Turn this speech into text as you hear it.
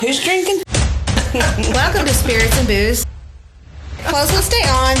Who's drinking? Welcome to Spirits and Booze. Clothes will stay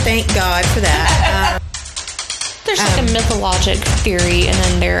on. Thank God for that. There's like a mythologic theory, and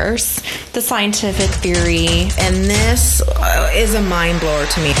then there's the scientific theory. And this is a mind blower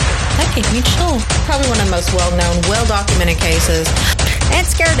to me. That gave me chills. Probably one of the most well-known, well-documented cases. That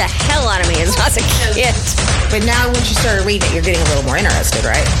scared the hell out of me as I was a kid. But now once you started reading it, you're getting a little more interested,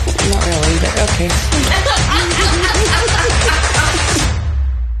 right? Not really, but okay.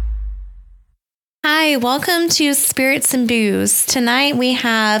 Hi, welcome to Spirits and Booze. Tonight we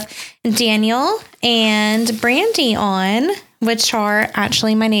have Daniel and Brandi on, which are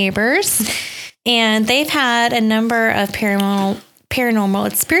actually my neighbors. And they've had a number of paranormal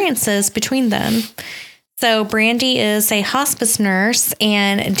experiences between them. So Brandi is a hospice nurse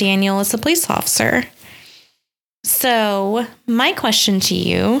and Daniel is a police officer. So my question to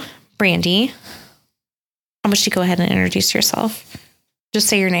you, Brandi, I want you to go ahead and introduce yourself. Just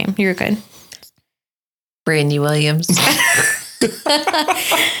say your name. You're good. Brandi Williams.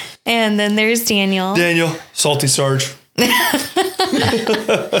 And then there's Daniel. Daniel, Salty Sarge. And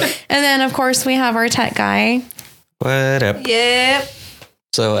then, of course, we have our tech guy. What up? Yep.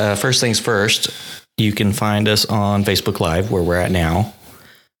 So first things first, you can find us on Facebook Live, where we're at now.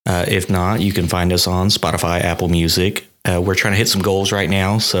 If not, you can find us on Spotify, Apple Music. We're trying to hit some goals right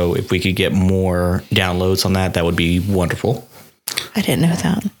now, so if we could get more downloads on that, that would be wonderful. I didn't know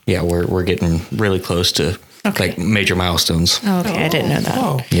that. Yeah, we're getting really close to like major milestones. Okay, I didn't know that.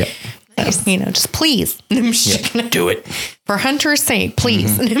 Oh, Yep. So, you know, just please. I'm just gonna Do it. For Hunter's sake,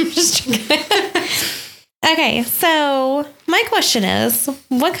 please. I'm just Okay, so my question is,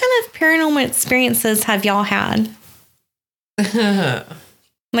 what kind of paranormal experiences have y'all had?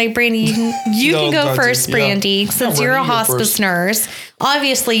 Like, Brandi, you can go first, Brandi, since you're a hospice nurse.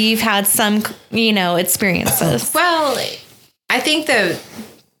 Obviously, you've had some, experiences. Well, I think the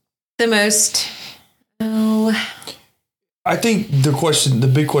most. I think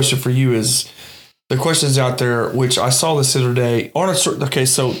the big question for you is the questions out there, which I saw this the other day. Okay,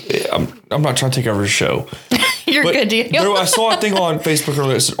 so I'm not trying to take over the show. You're good, Daniel. I saw a thing on Facebook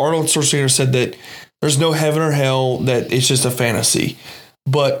earlier. Arnold Schwarzenegger said that there's no heaven or hell, that it's just a fantasy.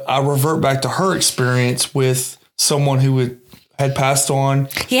 But I revert back to her experience with someone who had passed on.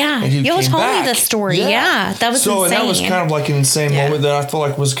 Yeah, and you told me the story. Yeah, that was insane. And that was kind of like an insane moment that I felt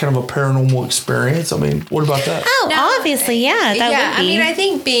like was kind of a paranormal experience. I mean, what about that? Oh, obviously, yeah, that would be. I mean, I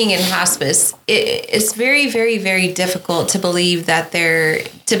think being in hospice, it's very, very, very difficult to believe that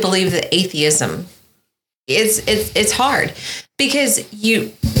atheism. It's hard because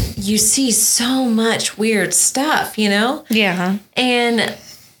you see so much weird stuff, Yeah. And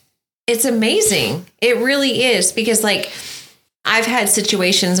it's amazing. It really is, because like I've had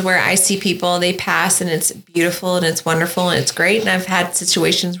situations where I see people, they pass and it's beautiful and it's wonderful and it's great. And I've had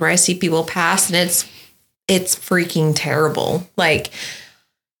situations where I see people pass and it's freaking terrible. Like,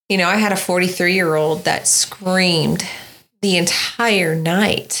 I had a 43-year-old that screamed the entire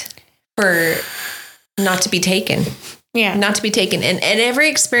night for not to be taken. Yeah. Not to be taken. And every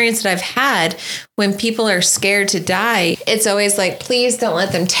experience that I've had when people are scared to die, it's always like, please don't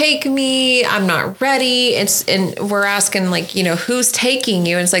let them take me. I'm not ready. And we're asking like, who's taking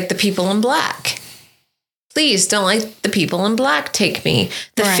you? And it's like the people in black. Please don't let the people in black take me.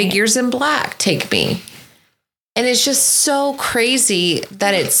 The figures in black take me. And it's just so crazy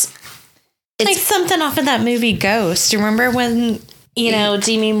that it's like something off of that movie Ghost. Remember when,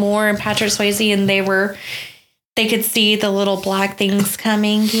 Demi Moore and Patrick Swayze, and they could see the little black things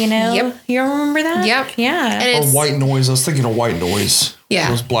coming, Yep. You remember that? Yep. Yeah. Or white noise. I was thinking of white noise. Yeah.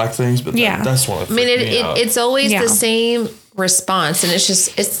 Those black things, but that's one of the it's always the same response, and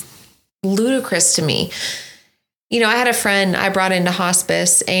it's ludicrous to me. I had a friend I brought into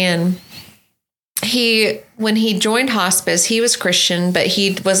hospice, and when he joined hospice, he was Christian, but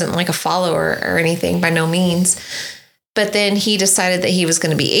he wasn't like a follower or anything, by no means. But then he decided that he was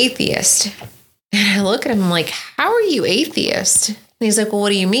going to be atheist. And I look at him, I'm like, how are you atheist? And he's like, well, what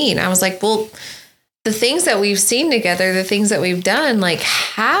do you mean? I was like, well, the things that we've seen together, the things that we've done, like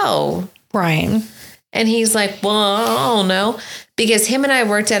how? Right. And he's like, well, I don't know. Because him and I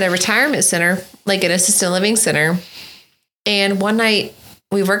worked at a retirement center, like an assisted living center. And one night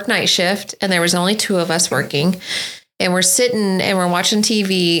we worked night shift and there was only two of us working. And we're sitting and we're watching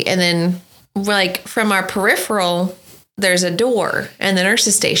TV. And then like from our peripheral, there's a door and the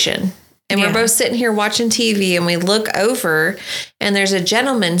nurse's station. And we're both sitting here watching TV, and we look over and there's a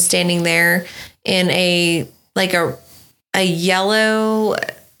gentleman standing there in a yellow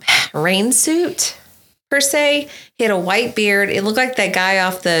rain suit per se. He had a white beard. It looked like that guy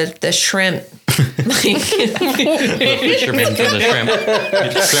off the shrimp Fisherman from the shrimp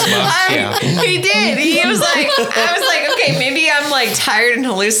box. Yeah. He did. He was like, I was like, okay, maybe I'm like tired and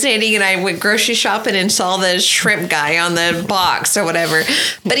hallucinating, and I went grocery shopping and saw the shrimp guy on the box or whatever.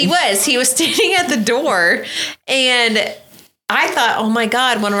 But he was standing at the door, and I thought, oh my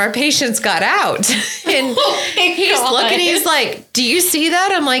God, one of our patients got out. And he's looking, he's like, do you see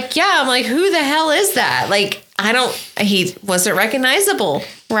that? I'm like, yeah. I'm like, who the hell is that? Like, he wasn't recognizable.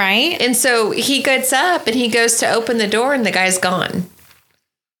 Right. And so he gets up and he goes to open the door, and the guy's gone.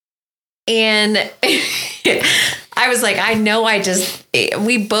 And I was like, I know,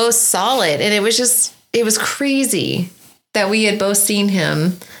 we both saw it. And it was crazy that we had both seen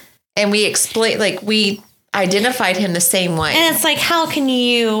him, and we identified him the same way. And it's like, how can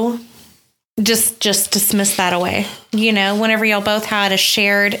you just dismiss that away? You know, whenever y'all both had a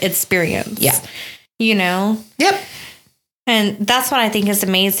shared experience. Yeah. You know? Yep. And that's what I think is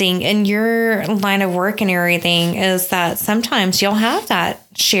amazing in your line of work and everything, is that sometimes you'll have that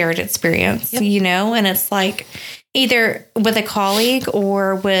shared experience, you know, and it's like either with a colleague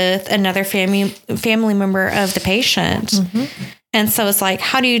or with another family member of the patient. Mm-hmm. And so it's like,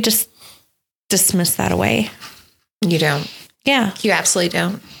 how do you just dismiss that away? You don't. Yeah. You absolutely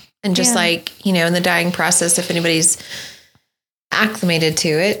don't. And just like, you know, in the dying process, if anybody's acclimated to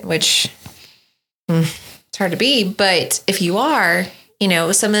it, which it's hard to be, but if you are, you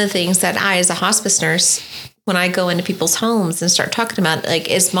know, some of the things that I, as a hospice nurse, when I go into people's homes and start talking about, like,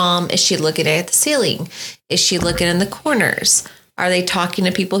 is she looking at the ceiling? Is she looking in the corners? Are they talking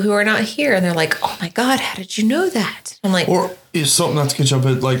to people who are not here? And they're like, oh my God, how did you know that? I'm like, or is something not to catch up,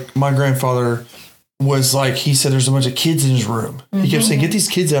 but like my grandfather was like, he said there's a bunch of kids in his room. Mm-hmm. He kept saying, get these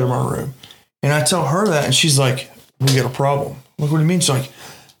kids out of my room. And I tell her that, and she's like, we got a problem. Like, what do you mean? She's like,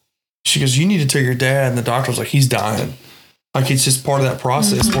 she goes, you need to tell your dad. And the doctor was like, he's dying. Like, it's just part of that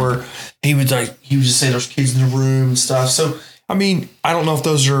process where he would just say there's kids in the room and stuff. So, I mean, I don't know if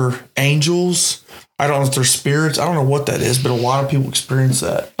those are angels. I don't know if they're spirits. I don't know what that is, but a lot of people experience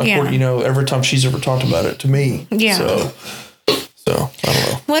that. Like, you know, every time she's ever talked about it to me. Yeah. So I don't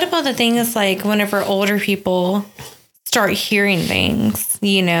know. What about the thing is, like, whenever older people start hearing things,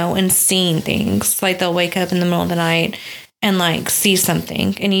 you know, and seeing things, like they'll wake up in the middle of the night and like see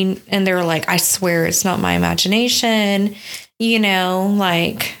something, and they're like, I swear it's not my imagination, you know,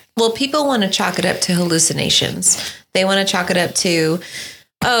 like. Well, people want to chalk it up to hallucinations. They want to chalk it up to,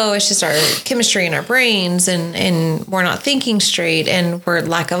 oh, it's just our chemistry in our brains, and we're not thinking straight, and we're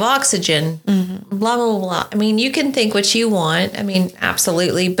lack of oxygen, blah, blah, blah. I mean, you can think what you want. I mean,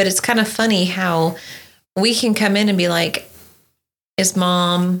 absolutely. But it's kind of funny how we can come in and be like, is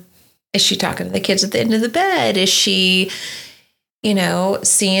she talking to the kids at the end of the bed? Is she, you know,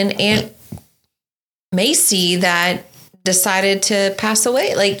 seeing Aunt Macy that decided to pass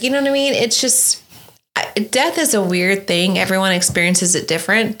away? Like, you know what I mean? It's just, death is a weird thing. Everyone experiences it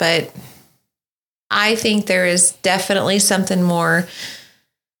different, but I think there is definitely something more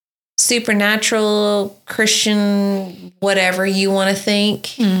supernatural, Christian, whatever you want to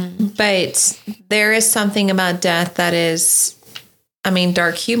think. But there is something about death that is, I mean,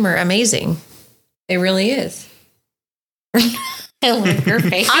 dark humor, amazing. It really is. I love your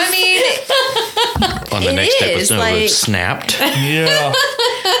face. I mean, on the next episode, like, Snapped. Yeah.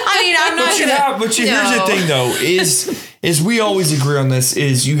 I mean, I'm not gonna. But here's the thing, though, is we always agree on this.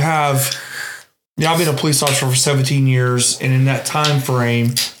 Is you have. I've been a police officer for 17 years, and in that time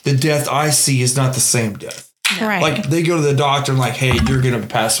frame, the death I see is not the same death. Right. Like, they go to the doctor and like, hey, you're gonna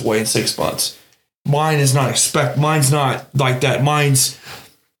pass away in 6 months. Mine's not like that. Mine's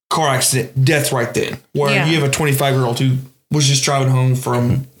car accident, death right then. Where you have a 25-year-old who was just driving home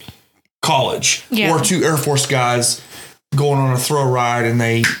from college, or two Air Force guys going on a thrill ride and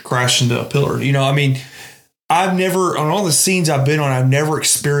they crash into a pillar. You know, I mean, I've never, on all the scenes I've been on, I've never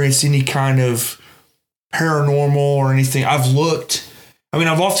experienced any kind of paranormal or anything. I've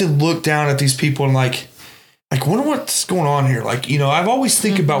often looked down at these people and like, wonder what's going on here. Like, you know, I've always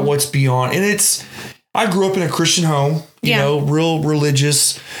think about what's beyond. And I grew up in a Christian home, you know, real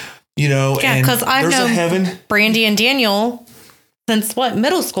religious, you know. Yeah, because I've known heaven. Brandi and Daniel since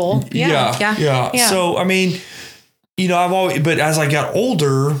middle school. Yeah. So, I mean, you know, but as I got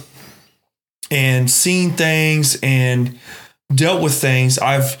older and seen things and dealt with things,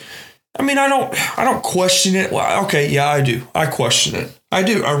 I don't question it. Well, okay, yeah, I do. I question it. I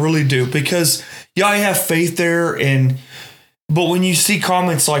do. I really do. Because, I have faith there. But when you see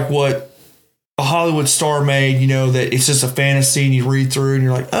comments like what a Hollywood star made, you know, that it's just a fantasy, and you read through and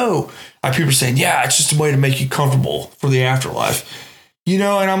you're like, oh, people are saying, yeah, it's just a way to make you comfortable for the afterlife. You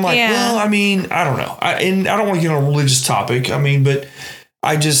know, and I'm like, well, I mean, I don't know. I don't want to get on a religious topic. I mean, but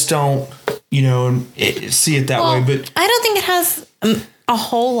I just don't. and see it that way. But I don't think it has a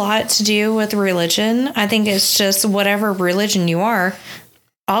whole lot to do with religion. I think it's just whatever religion you are.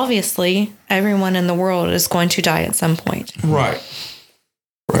 Obviously, everyone in the world is going to die at some point. Right.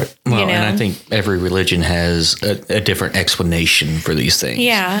 Well, and I think every religion has a different explanation for these things.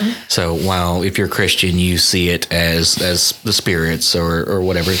 Yeah. So while if you're Christian, you see it as the spirits or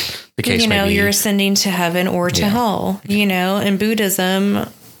whatever the case may be. You're ascending to heaven or to hell. In Buddhism,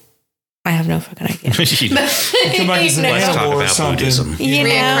 I have no fucking idea. Come back as an animal or something. Buddhism.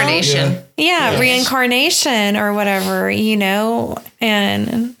 Reincarnation. Yeah, reincarnation or whatever,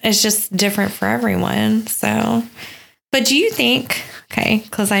 and it's just different for everyone. So, but do you think,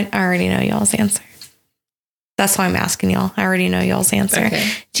 because I already know y'all's answer. That's why I'm asking y'all. I already know y'all's answer. Okay.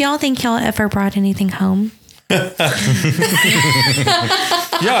 Do y'all think y'all ever brought anything home? Yeah,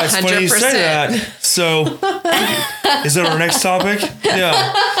 it's funny you say that. So, is that our next topic?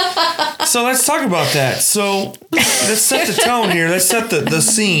 Yeah. So let's talk about that. So let's set the tone here. Let's set the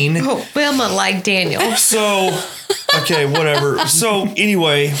scene. Oh, Wilma like Daniel. So, okay, whatever. So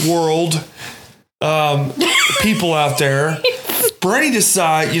anyway, world, people out there, Brandi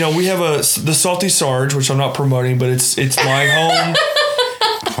decide. We have the Salty Sarge, which I'm not promoting, but it's my home.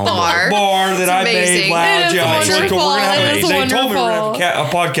 Bar that I made loud. Yeah, they told me we're going to have a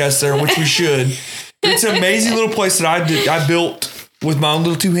podcast there, which we should. It's an amazing little place that I built with my own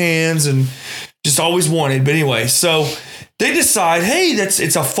little two hands and just always wanted. But anyway, so they decide, hey,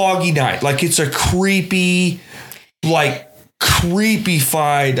 it's a foggy night. Like it's a creepy fight.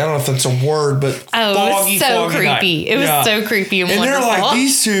 I don't know if that's a word, but foggy creepy. Night. It was so creepy and wonderful. They're like,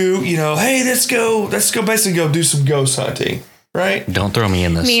 these two, hey, let's go basically go do some ghost hunting. Right? Don't throw me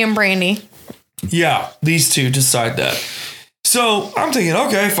in this. Me and Brandi. Yeah, these two decide that. So I'm thinking,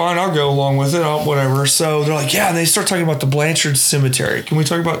 okay, fine, I'll go along with it, whatever. So they're like, yeah, and they start talking about the Blanchard Cemetery. Can we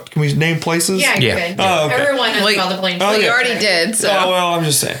name places? Yeah, you can. Oh, okay. Everyone knows about the Blanchard. Well, you already did. So. Oh, well, I'm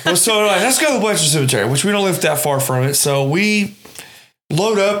just saying. So they're like, let's go to the Blanchard Cemetery, which we don't live that far from it. So we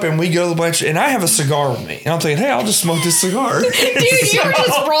load up and we go to the Blanchard, and I have a cigar with me. And I'm thinking, hey, I'll just smoke this cigar. Dude, you're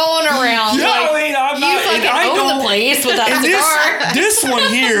just rolling around. Yeah, I'm not. You fucking own the place with that cigar. This one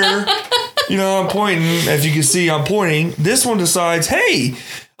here, I'm pointing. As you can see, I'm pointing. This one decides, hey,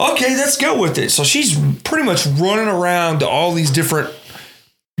 okay, let's go with it. So she's pretty much running around to all these different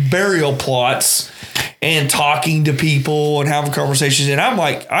burial plots and talking to people and having conversations. And I'm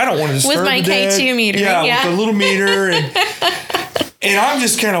like, I don't want to disturb with my the dead. K2 meter. Yeah, with the little meter and I'm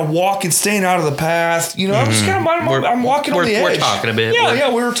just kind of staying out of the path. I'm just kind of I'm walking on the edge. We're talking a bit.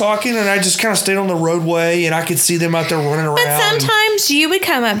 Yeah, we were talking, and I just kind of stayed on the roadway, and I could see them out there running around. But sometimes you would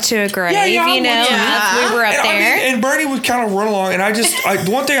come up to a grave, we were up there. And Bernie would kind of run along, and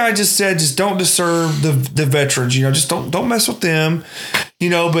the one thing I just said, just don't disturb the veterans. Just don't mess with them.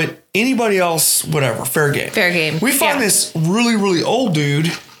 But anybody else, whatever, fair game. Fair game. We find this really, really old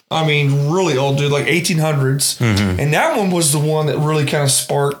dude. I mean, really old dude, like 1800s. Mm-hmm. And that one was the one that really kind of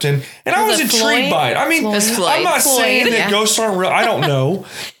sparked. And I was intrigued by it. I mean, I'm not saying that ghosts aren't real. I don't know.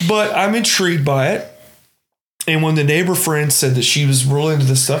 But I'm intrigued by it. And when the neighbor friend said that she was really into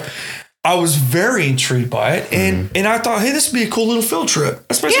this stuff, I was very intrigued by it. And I thought, hey, this would be a cool little field trip.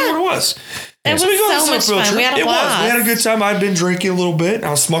 That's basically what it was. It was so much fun. We had a blast. We had a good time. I'd been drinking a little bit.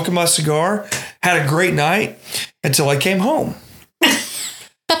 I was smoking my cigar. Had a great night until I came home.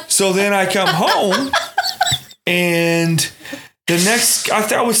 So then I come home, and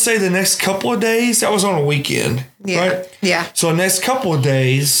I would say the next couple of days, that was on a weekend, right? Yeah. So the next couple of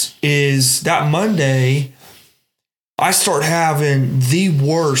days is that Monday, I start having the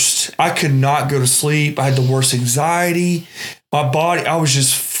worst. I could not go to sleep. I had the worst anxiety. My body, I was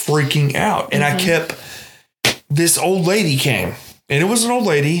just freaking out. And this old lady came, and it was an old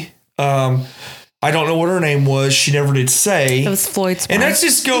lady. I don't know what her name was. She never did say. It was Floyd's wife. And let's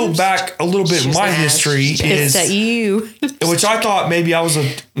just go back a little bit. My history is that you, which I thought maybe I was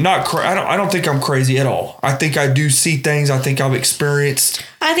I don't think I'm crazy at all. I think I do see things. I think I've experienced.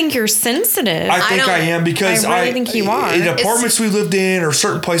 I think you're sensitive. I think I am because I really think you are. In apartments we lived in or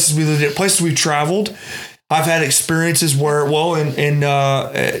certain places we lived in, places we've traveled, I've had experiences where, in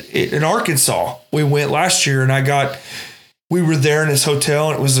Arkansas, we went last year and we were there in this hotel,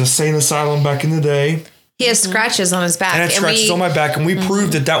 and it was a insane asylum back in the day. He has scratches on his back. And I had scratches on my back, and we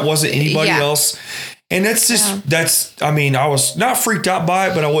proved that wasn't anybody else. And that's just, I was not freaked out by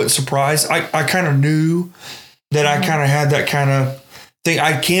it, but I wasn't surprised. I kind of knew that I kind of had that kind of thing.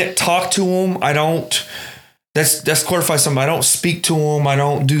 I can't talk to them. I don't, that's clarify something. I don't speak to them. I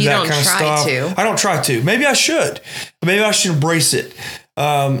don't do that kind of stuff. I don't try to. Maybe I should. Maybe I should embrace it.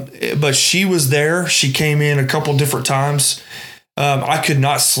 But she was there. She came in a couple different times. I could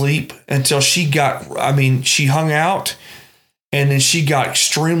not sleep until she hung out, and then she got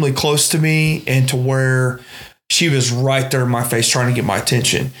extremely close to me and to where she was right there in my face trying to get my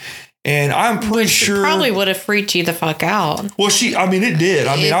attention. And I'm pretty sure probably would have freaked you the fuck out. Well, it did.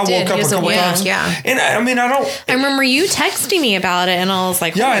 I woke up a couple times. Yeah. And I remember you texting me about it, and I was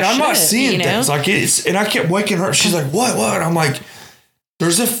like, yeah, and I'm not seeing things. Like and I kept waking her. She's like, what? I'm like,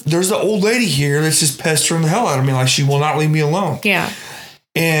 there's an old lady here that's just pestering the hell out of me. Like, she will not leave me alone. Yeah.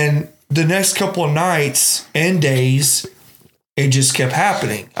 And the next couple of nights and days, it just kept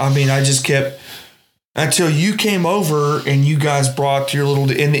happening. I just kept, until you came over and you guys brought your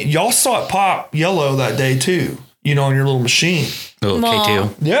little, and y'all saw it pop yellow that day too, on your little machine. Little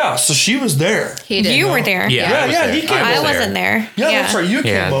K2. Yeah, so she was there. You were there. Yeah, he came over. I wasn't there. Yeah, that's right. You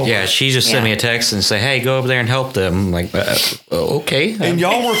came over. Yeah, she just sent me a text and say, "Hey, go over there and help them." I'm like, okay. And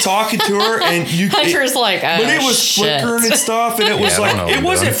y'all were talking to her, and Hunter's like, but it was flickering and stuff, and it was it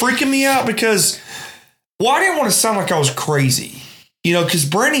wasn't freaking me out because, I didn't want to sound like I was crazy, because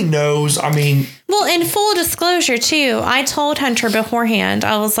Brandi knows. Well, in full disclosure, too, I told Hunter beforehand,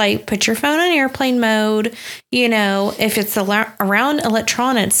 I was like, put your phone on airplane mode. If it's around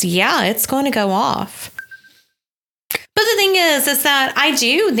electronics, it's going to go off. But the thing is that I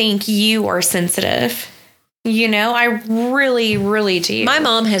do think you are sensitive. I really, really do. My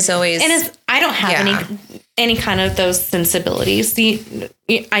mom has always... And I don't have any kind of those sensibilities.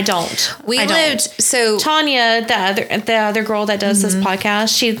 I don't. We lived... So Tanya, the other girl that does this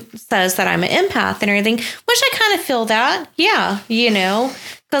podcast, she says that I'm an empath and everything, which I kind of feel that. Yeah,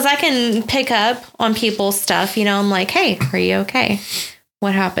 because I can pick up on people's stuff. I'm like, hey, are you okay?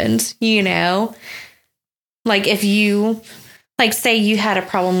 What happened? Like if you, say you had a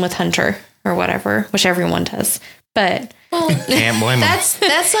problem with Hunter or whatever, which everyone does, but can't blame them. That's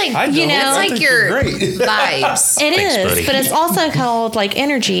like it's like your vibes. It Thanks, is, buddy. but it's also called like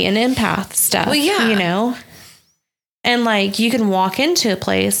energy and empath stuff. Well, yeah, and like you can walk into a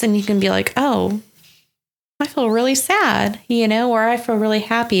place and you can be like, oh, I feel really sad, or I feel really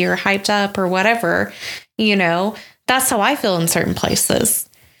happy or hyped up or whatever, That's how I feel in certain places.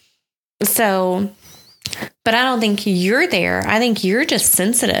 So. But I don't think you're there. I think you're just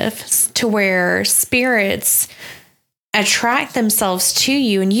sensitive to where spirits attract themselves to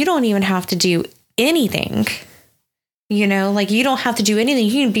you and you don't even have to do anything. Like you don't have to do anything.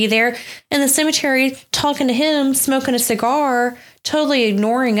 You can be there in the cemetery talking to him, smoking a cigar, totally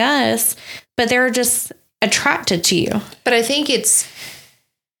ignoring us, but they're just attracted to you. But I think I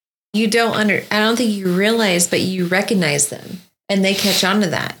don't think you realize, but you recognize them and they catch on to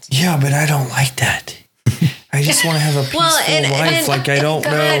that. Yeah, but I don't like that. I just want to have a peaceful life. I don't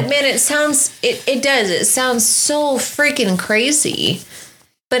know. Man, it sounds so freaking crazy,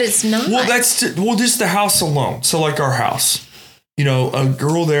 but it's not. Well, just the house alone. So like our house, a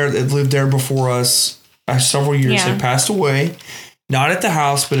girl there that lived there before us several years had passed away, not at the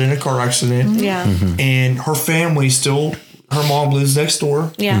house, but in a car accident. Yeah. Mm-hmm. And her family her mom lives next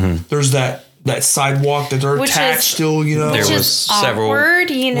door. Yeah. Mm-hmm. There's that sidewalk that they're attached still, There Which was is several. awkward,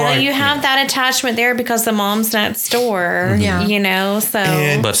 Right. You have that attachment there because the mom's next door,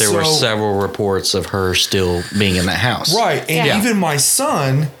 so. But there were several reports of her still being in that house. Right. And even my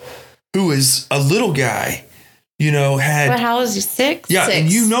son, who is a little guy, had. But how is he? 6? Yeah. 6.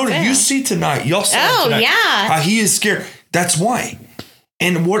 And you noticed, Yeah. you see tonight, y'all saw it tonight, how he is scared. That's why.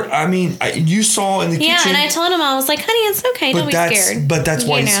 And you saw in the kitchen. Yeah, and I told him, I was like, honey, it's okay. Don't be scared. But that's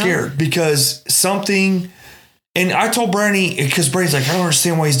why he's scared. Because something, and I told Brandi, because Brandi's like, I don't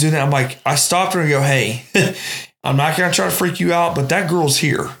understand why he's doing that. I'm like, I stopped her and go, hey, I'm not going to try to freak you out, but that girl's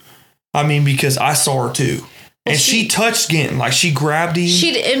here. Because I saw her too. And she touched Ginton, like she grabbed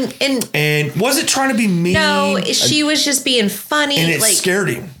him. And wasn't trying to be mean. No, she was just being funny. And it scared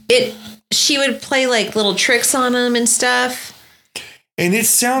him. She would play like little tricks on him and stuff. And it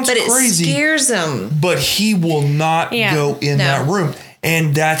sounds crazy. It scares him. But he will not go in that room.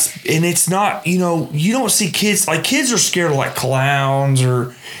 And it's not, you don't see kids, like kids are scared of like clowns,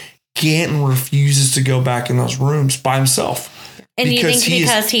 or Ginton refuses to go back in those rooms by himself. And you think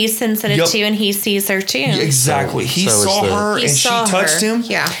because he's sensitive too and he sees her too. Exactly. He saw her and she touched him.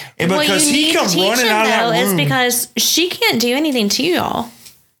 Yeah. And because he comes running out of that room. It's because she can't do anything to y'all.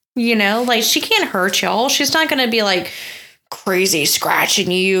 Like she can't hurt y'all. She's not going to be like crazy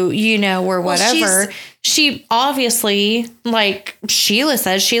scratching you, or whatever. She obviously, like Sheila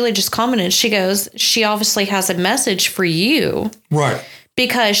said, Sheila just commented, she goes, she obviously has a message for you. Right.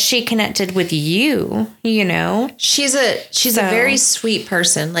 Because she connected with you, She's a very sweet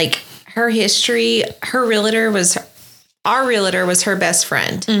person. Like her history, our realtor was her best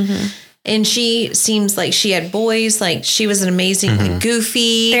friend. Mm-hmm. And she seems like she had boys. Like she was an amazing, like,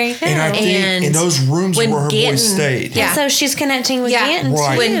 goofy. There you go. And I think in those rooms where her boys stayed. Yeah. So she's connecting with Ganton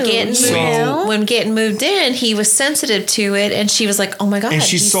right. too. When Ganton moved in, he was sensitive to it, and she was like, "Oh my God!" And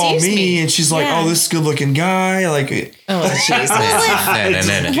she saw me, and she's like, "Oh, this good looking guy." Like, oh Jesus!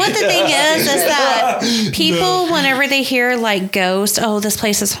 What the thing is that people, whenever they hear like ghosts, oh, this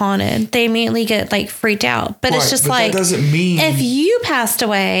place is haunted, they immediately get like freaked out. But it's just like, that doesn't mean if you passed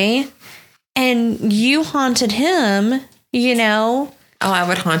away and you haunted him, you know. Oh, I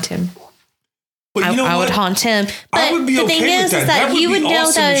would haunt him. But you know I would haunt him. But I would be the okay thing with is that. that you would know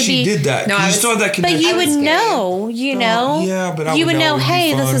awesome that if she did that. No, you still have that connection. But you would know, you know. Yeah, but you would know, it would be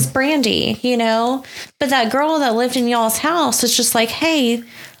hey, this fun. is Brandi, you know. But that girl that lived in y'all's house is just like, hey,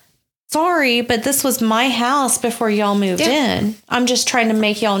 sorry, but this was my house before y'all moved in. I'm just trying to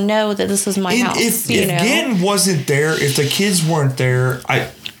make y'all know that this was my house. If Ganton wasn't there, if the kids weren't there,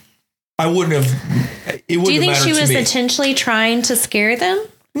 I wouldn't have. It wouldn't. Do you think she was me. intentionally trying to scare them?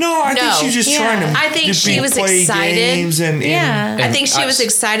 No, I think she was just trying to. I think she was play excited. Games and I think she was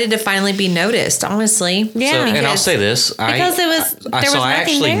excited to finally be noticed. Honestly, yeah. So, and I'll say this, because I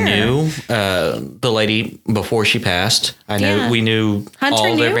actually knew the lady before she passed. We knew Hunter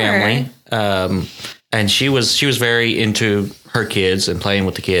all their knew family, and she was very into her kids and playing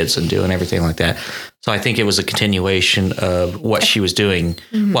with the kids and doing everything like that. So I think it was a continuation of what she was doing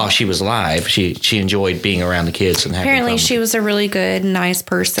while she was alive. She enjoyed being around the kids and having apparently fun. she was a really good, nice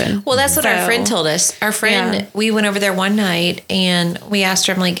person. Well, that's what our friend told us. Our friend, we went over there one night and we asked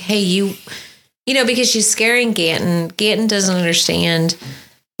her, I'm like, hey, you know, because she's scaring Ganton. Ganton doesn't understand.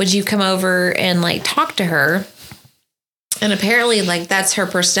 Would you come over and like talk to her? And apparently, like, that's her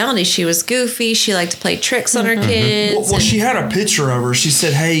personality. She was goofy. She liked to play tricks on her kids. Well, she had a picture of her. She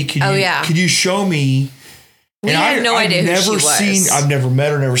said, "Hey, could you show me?" We had no idea who she was. I've never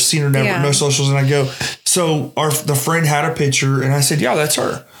met her, never seen her, no socials. And I go, so the friend had a picture, and I said, "Yeah, that's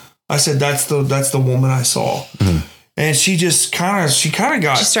her." I said, "That's the woman I saw." And she just kind of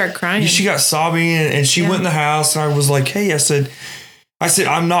got. She started crying. She got sobbing, and she went in the house, and I was like, "Hey," I said,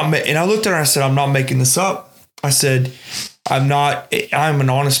 "I'm not," and I looked at her, and I said, "I'm not making this up." I said, I'm an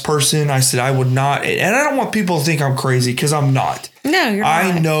honest person. I said, I would not. And I don't want people to think I'm crazy because I'm not. No, you're not.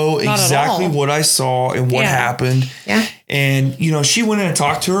 I know Not exactly what I saw and what happened. Yeah. And, you know, she went in and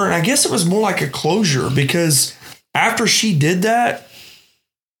talked to her. And I guess it was more like a closure because after she did that,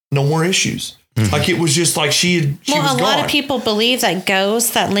 no more issues. Like it was just like she was gone. A lot of people believe that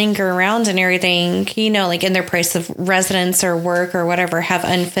ghosts that linger around and everything, you know, like in their place of residence or work or whatever, have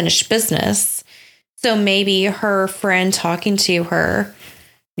unfinished business. So maybe her friend talking to her,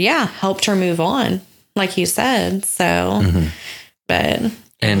 helped her move on, like you said. So, but.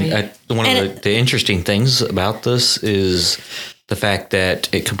 And one of the interesting things about this is the fact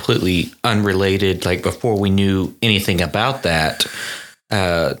that it completely unrelated, like before we knew anything about that,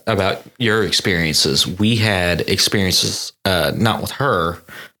 about your experiences. We had experiences, not with her,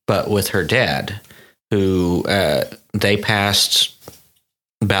 but with her dad, who they passed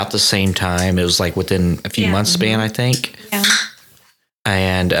about the same time. It was like within a few months span, I think. Yeah.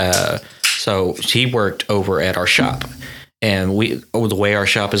 And so he worked over at our shop. And the way our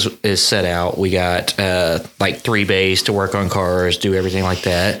shop is set out, we got like 3 bays to work on cars, do everything like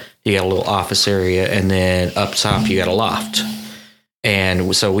that. You got a little office area, and then up top you got a loft.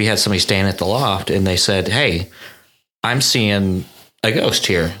 And so we had somebody stand at the loft, and they said, "Hey, I'm seeing a ghost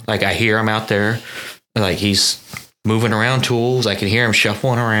here. Like I hear him out there, like he's moving around tools. I can hear him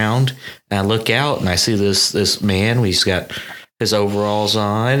shuffling around. And I look out, and I see this man. He's got his overalls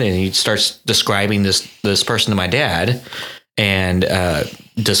on, and he starts describing this person to my dad, and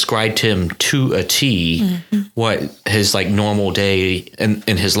described him to a T what his like normal day in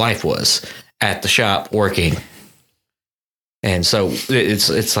his life was at the shop working. And so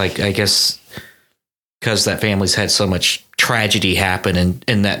it's like, I guess because that family's had so much tragedy happen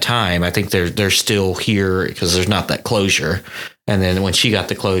in that time, I think they're still here because there's not that closure. And then when she got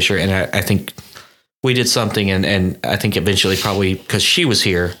the closure, and I think we did something, and I think eventually probably because she was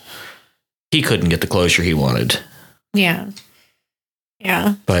here, he couldn't get the closure he wanted. Yeah.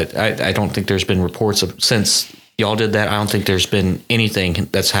 Yeah. But I don't think there's been reports of, since y'all did that, I don't think there's been anything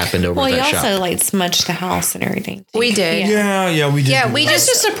that's happened over that shop. Well, you also like smudged the house and everything, too. We did. Yeah, we did. Yeah, That's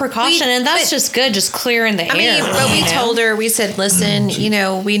just a precaution, and that's just good, just clearing the air. I mean, but we told her, we said, listen, you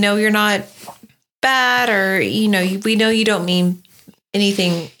know, we know you're not bad, or, you know, we know you don't mean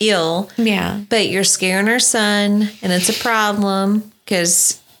anything ill. Yeah. But you're scaring our son, and it's a problem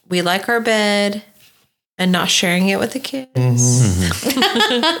because we like our bed. and not sharing it with the kids.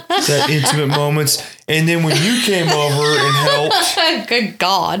 That intimate moments. And then when you came over and helped, Good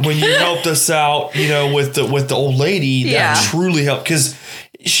God. when you helped us out, with the old lady, that truly helped, because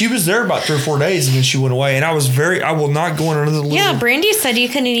she was there about 3 or 4 days and then she went away. And I will not go on another little. Yeah, Brandy said you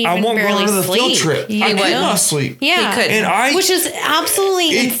couldn't even I won't go on barely another sleep. field trip. I could not sleep. Yeah. He couldn't. And Which is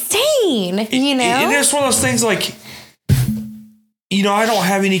absolutely insane, And it's one of those things like, I don't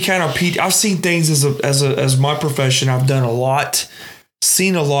have any kind of I've seen things as my profession. I've done a lot,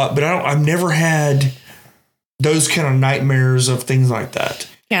 seen a lot, but I've never had those kind of nightmares of things like that.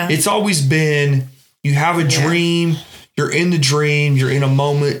 Yeah. It's always been, you have a dream, you're in the dream, you're in a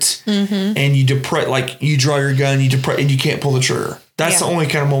moment, and you you draw your gun, and you can't pull the trigger. That's the only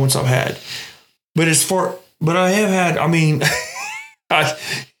kind of moments I've had. But I have had,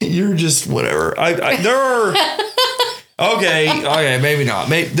 you're just whatever. There are, okay, maybe not.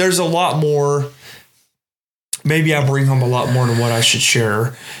 There's a lot more. Maybe I bring home a lot more than what I should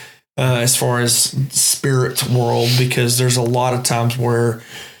share as far as spirit world, because there's a lot of times where,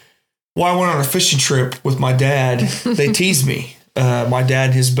 I went on a fishing trip with my dad. They teased me. My dad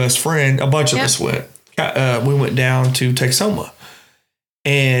and his best friend, a bunch of us went. We went down to Texoma.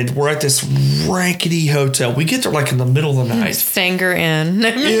 And we're at this rankety hotel. We get there like in the middle of the night. Sanger Inn.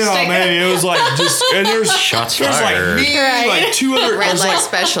 Man, it was like and there's shots there's fired. like me, like 200 Red light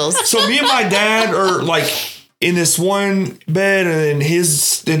specials. So me and my dad are like in this one bed, and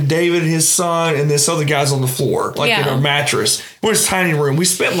then David and his son and this other guy's on the floor, like in a mattress. We're in this tiny room. We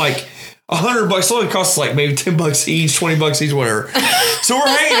spent like $100. It only costs like maybe $10 each, $20 each, whatever. So we're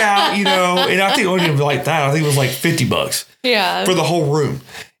hanging out, and I think it wasn't even like that. I think it was like $50. Yeah. For the whole room.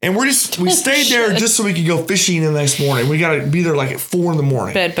 And we stayed there just so we could go fishing the next morning. We got to be there like at 4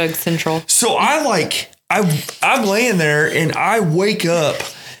 a.m. Bedbug central. So I'm laying there and I wake up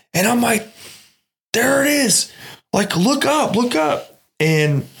and I'm like, there it is. Like, look up.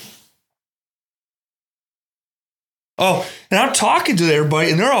 And and I'm talking to everybody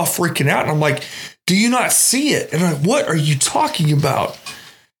and they're all freaking out. And I'm like, do you not see it? And I'm like, what are you talking about?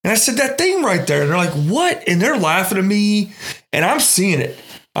 And I said, that thing right there. And they're like, what? And they're laughing at me. And I'm seeing it.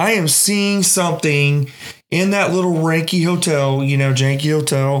 I am seeing something in that little janky hotel.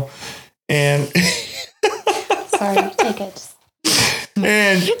 And Sorry, take it.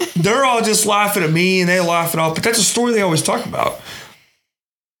 And they're all just laughing at me and they're laughing off. But that's a story they always talk about.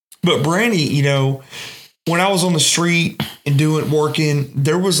 But Brandi, when I was on the street and working,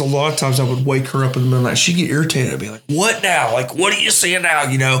 there was a lot of times I would wake her up in the middle of the night. She'd get irritated. I'd be like, what now? Like, what are you seeing now?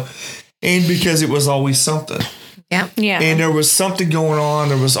 And because it was always something. Yeah. And there was something going on.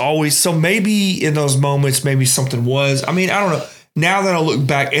 There was always, so maybe in those moments, maybe something was. I don't know. Now that I look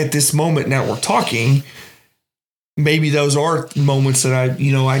back at this moment, now we're talking, maybe those are moments that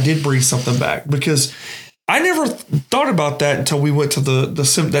I did bring something back, because I never thought about that until we went to that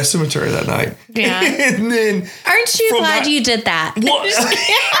cemetery that night. Yeah. And then, aren't you glad you did that? Well,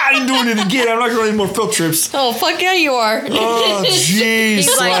 I'm doing it again. I'm not going to any more field trips. Oh, fuck yeah, you are. Oh, jeez.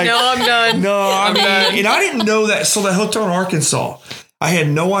 He's like, no, I'm done. No, I'm done. And I didn't know that. So the hotel in Arkansas, I had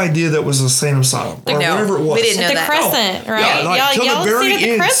no idea that was a insane asylum or whatever it was. We didn't know The that. Crescent, right? Yeah, like, till y'all the very stayed at the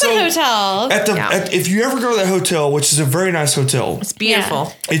end. Crescent So Hotel. if you ever go to that hotel, which is a very nice hotel, It's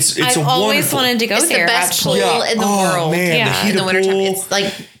beautiful. it's I've a always wonderful. wanted to go It's there, the best actually. pool in the world. Man, Yeah. the heated In the wintertime, pool. it's like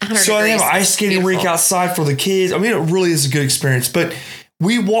 100 So degrees. I have an ice skating rink outside for the kids. It really is a good experience. But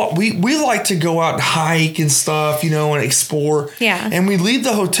we like to go out and hike and stuff, and explore. Yeah. And we leave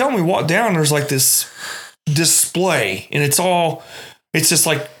the hotel and we walk down. And there's like this display, and it's just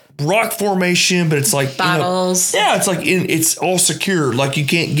like rock formation, but it's like bottles. It's like it's all secured, like you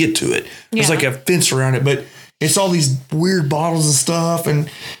can't get to it. There's like a fence around it, but it's all these weird bottles and stuff,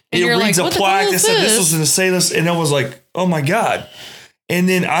 and it reads a plaque that said this was in the Salus, and I was like, oh my God. And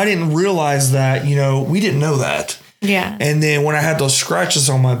then I didn't realize that, we didn't know that. Yeah. And then when I had those scratches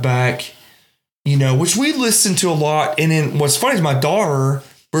on my back, which we listened to a lot. And then what's funny is my daughter,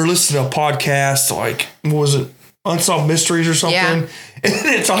 we were listening to a podcast, like, what was it? Unsolved Mysteries or something. Yeah. And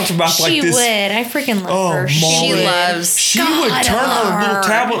it talked about like this. She would. I freaking love her. She loves. She would turn her little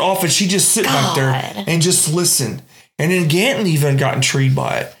tablet off and she'd just sit back there and just listen. And then Ganton even got intrigued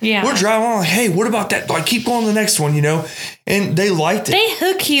by it. Yeah. We're driving on like, hey, what about that? Like, keep going to the next one, And they liked it. They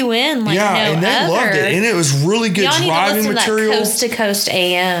hook you in like and they loved it. And it was really good driving material. That Coast to Coast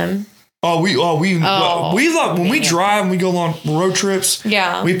AM. We love when we drive and we go on road trips.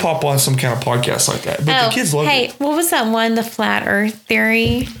 Yeah. We pop on some kind of podcast like that. But the kids love it. Hey, what was that one? The Flat Earth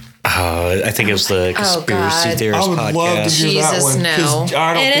Theory? I think it was the Conspiracy God. Theorist I would podcast. love to hear that Jesus, one. 'Cause no.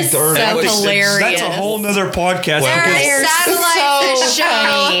 I don't It think is the Earth. so I think hilarious. That's a whole nother podcast. Well, because- They're Satellites so that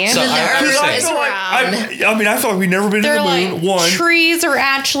show funny. So that I- the Because Earth I is feel like round. I feel like we've never been to They're the moon. like One, trees are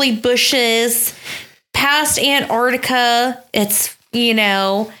actually bushes. Past Antarctica, it's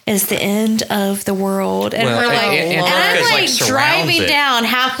is the end of the world, and Well, we're like, and I'm Antarctica's, like surrounds driving it. down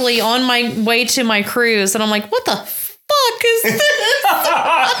happily on my way to my cruise, and I'm like, what the fuck is this?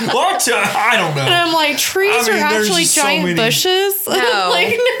 what? I don't know. And I'm like, trees I mean, are there's actually just so giant many- bushes. No. Like,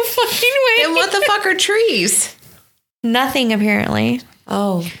 no fucking way. And what the fuck are trees? Nothing apparently.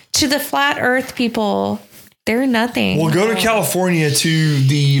 Oh. To the flat Earth people, they're nothing. Well, go to California to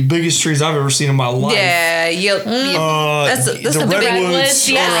the biggest trees I've ever seen in my life. Yeah, that's the the big redwoods redwoods,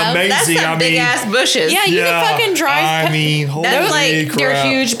 yeah. are amazing. That's some big ass bushes. Yeah, you can fucking drive. I mean, holy That's like- crap. They're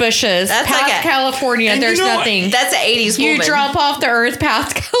huge bushes. That's past like a- California, And there's you know what? nothing. That's an 80s You woman. drop off the earth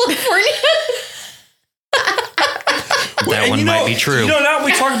past California. That And one might be true. Now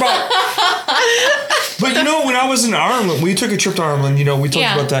we talk about. But when I was in Ireland, we took a trip to Ireland. We talked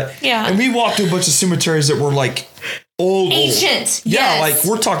Yeah. about that. Yeah. And we walked through a bunch of cemeteries that were like old. Ancient, Yeah, yes. like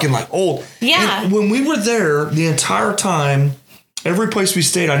we're talking like old. Yeah. And when we were there, the entire time, every place we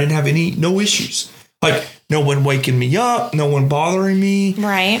stayed, I didn't have no issues. Like no one waking me up, no one bothering me.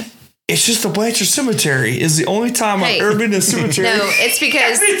 Right. It's just the Blanchard Cemetery is the only time Hey. I've ever been to a cemetery. No, it's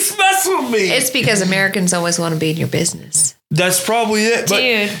because And it's messing with me. it's because Americans always want to be in your business. That's probably it. But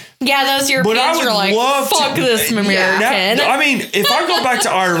Dude. Yeah, those But I Europeans would are like, love fuck to, this American. I mean, if I go back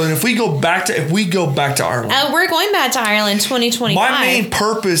to Ireland, if we go back to Ireland, We're going back to Ireland 2025. my main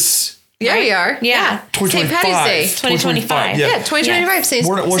purpose. Yeah, we are. Yeah. St. Patty's Day. 2025. Yeah. Yeah, 2025. St.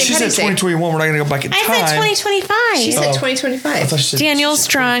 Well, she said Patty's Day. 2021. We're not going to go back in I time. said 2025. She said I 2025. thought she said- Daniel's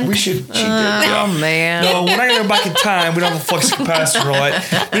drunk. We should. She did. Oh, man. No, we're not going to go back in time. We don't have a flux capacitor, all right?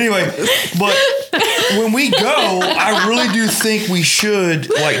 But anyway, but when we go, I really do think we should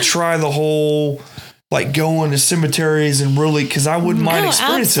try the whole going to cemeteries and really because I wouldn't mind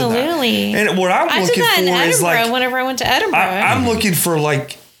experiencing absolutely. that. And what I'm I did looking that in for is Edinburgh whenever I went to Edinburgh. I'm looking for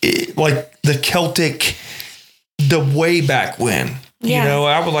the Celtic, the way back when. Yeah.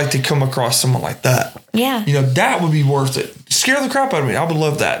 I would like to come across someone like that. yeah. That would be worth it. Scare the crap out of me. I would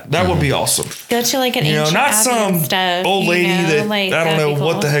love that. That would be awesome. Go to an ancient Not abbey some and stuff, old lady that I don't that'd know be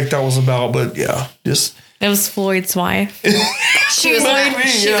what cool. the heck that was about, but yeah, just It was Floyd's wife. She was mad.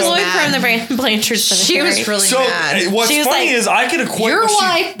 She was Floyd mad. from the Blanchard Cemetery. She was really so. mad. What's She was funny like, is I could equate Your what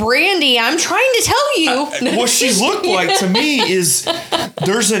she- wife, Brandi, I'm trying to tell you. what she looked like to me is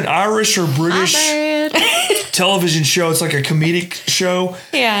there's an Irish or British television show. It's like a comedic show.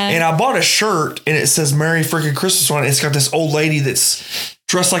 Yeah. And I bought a shirt and it says Merry Freaking Christmas on it. It's got this old lady that's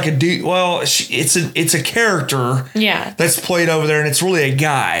dressed like a dude. Well, it's a character. Yeah. That's played over there and it's really a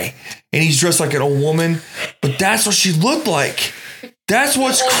guy. And he's dressed like an old woman. But that's what she looked like. That's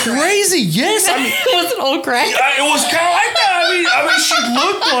what's crazy. Yes. I mean, It was an old Greg. it was kind of like that. I mean, she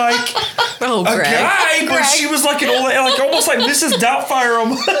looked like a Greg. guy, but she was like an old, almost like Mrs. Doubtfire.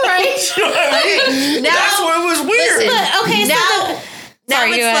 Right. You know what I mean? Now- That's what was weird. Listen, Okay, so now, now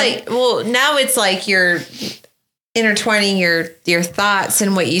Sorry, go ahead. it's now it's like you're intertwining your thoughts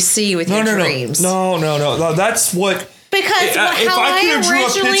and what you see with your dreams. No. That's what. because If how I I, could've drew a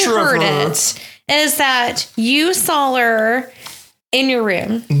originally picture of heard her- it is that you saw her in your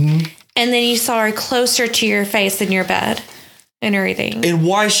room, Mm-hmm. and then you saw her closer to your face in your bed and everything. And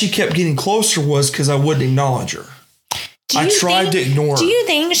why she kept getting closer was because I wouldn't acknowledge her. I tried to ignore Do her. you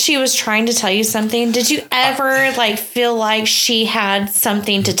think she was trying to tell you something? Did you ever feel like she had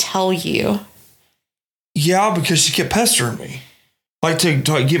something to tell you? Yeah, because she kept pestering me, to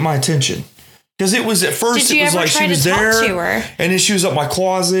get my attention. Because it was at first, Did you it was ever like try she was to talk there, to her? and then she was up my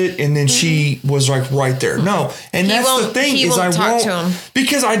closet, and then she was right there. No, and that's the won't- thing he is won't I talk won't to him.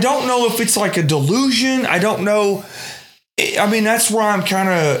 because I don't know if it's like a delusion. I don't know. I mean, that's where I'm kind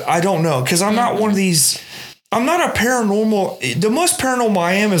of. I don't know because I'm not one of these. I'm not a paranormal. The most paranormal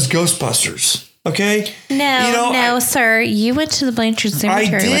I am is Ghostbusters. Okay. No, sir. You went to the Blanchard I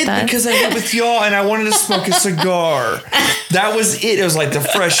Cemetery did with us. because I went with y'all and I wanted to smoke a cigar. That was it. It was like the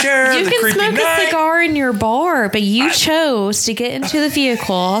fresh air, You the can creepy smoke night. a cigar in your bar, but you chose to get into the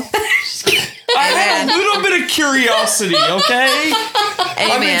vehicle. I had a little bit of curiosity, okay?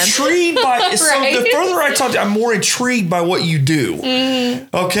 I'm Amen. intrigued by so Right. the further I talk to you, I'm more intrigued by what you do.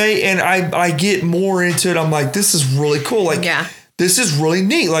 Okay. And I get more into it. I'm like, this is really cool. Like Yeah. this is really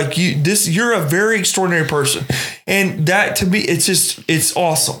neat. Like you're a very extraordinary person. And that to me, it's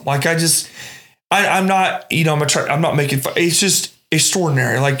awesome. Like I'm not, I'm not making fun. It's just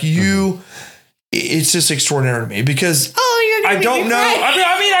extraordinary. Like you, it's just extraordinary to me because Oh, you're I gonna don't know.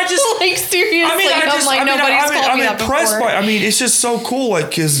 I mean, I just like seriously. I'm impressed by. I mean, it's just so cool. Like,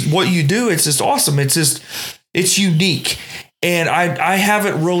 because what you do, it's just awesome. It's unique. And I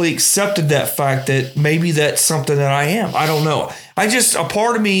haven't really accepted that fact that maybe that's something that I am. I don't know. A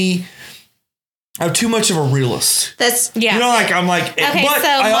part of me, I'm too much of a realist. Yeah. You know, like I'm like. Okay, but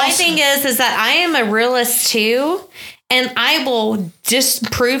so my thing is that I am a realist too, and I will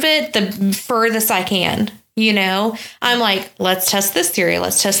disprove it the furthest I can. You know, I'm like, let's test this theory.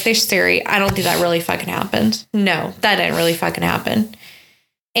 Let's test this theory. I don't think that really fucking happened. No, that didn't really fucking happen.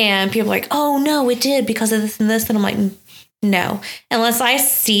 And people are like, oh no, it did because of this and this. And I'm like, no, unless I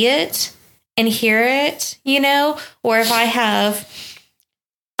see it and hear it, you know, or if I have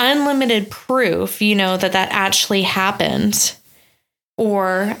unlimited proof, you know, that actually happened,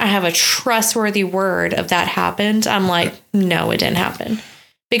 or I have a trustworthy word of that happened, I'm like, no, it didn't happen.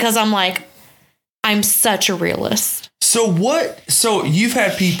 Because I'm like, I'm such a realist. So you've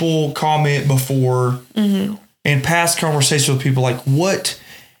had people comment before in past conversations with people like, what?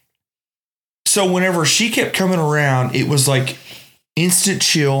 So whenever she kept coming around, it was like instant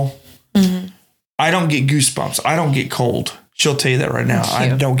chill. Mm-hmm. I don't get goosebumps. I don't get cold. She'll tell you that right now. I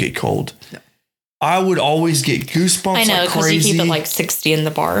don't get cold. No. I would always get goosebumps. I know, because you keep it like 60 in the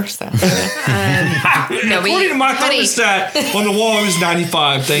bar. So. According to my thermostat on the wall, it was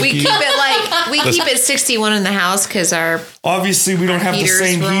 95. Thank you. Keep it we keep it 61 in the house because obviously we don't have the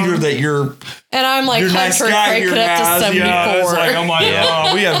same heater that your and I'm like nice guy here has. 74. Yeah, I'm like,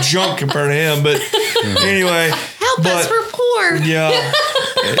 oh, we have junk compared to him. But anyway, help us, we're poor. Yeah,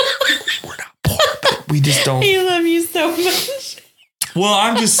 we're not poor, but we just don't. I love you so much. Well,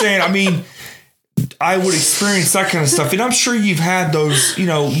 I'm just saying. I mean. I would experience that kind of stuff. And I'm sure you've had those, you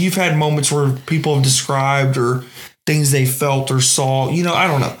know, you've had moments where people have described or things they felt or saw, you know, I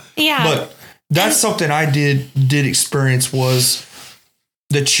don't know. Yeah. But that's something I did experience was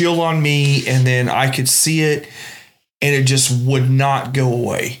the chill on me, and then I could see it and it just would not go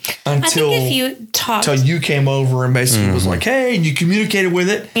away until you came over and basically was like, hey, and you communicated with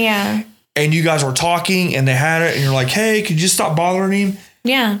it. Yeah. And you guys were talking and they had it and you're like, hey, could you stop bothering him?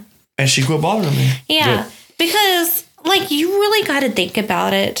 Yeah. And she quit bothering me. Yeah. Because, like, you really got to think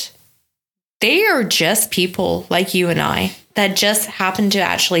about it. They are just people like you and I that just happen to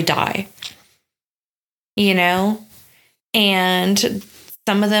actually die. You know? And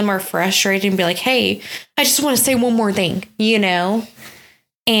some of them are frustrated and be like, hey, I just want to say one more thing, you know?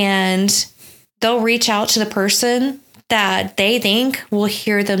 And they'll reach out to the person that they think will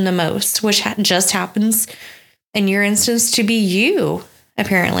hear them the most, which just happens in your instance to be you.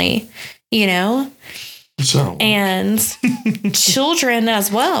 Apparently, you know, and children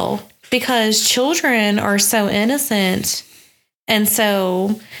as well, because children are so innocent. And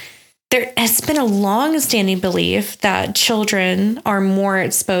so there has been a long-standing belief that children are more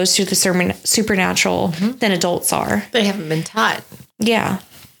exposed to the supernatural than adults are. They haven't been taught. Yeah,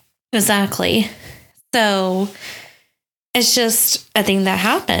 exactly. So it's just a thing that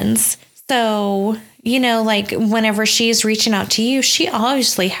happens. So, you know, like whenever she's reaching out to you, she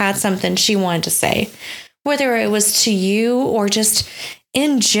obviously had something she wanted to say, whether it was to you or just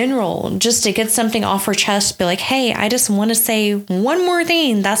in general, just to get something off her chest, be like, hey, I just want to say one more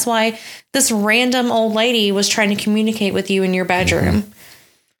thing. That's why this random old lady was trying to communicate with you in your bedroom,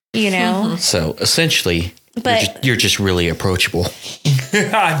 you know? So essentially, but you're just really approachable.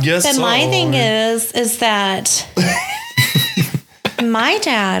 I guess but my thing is that... my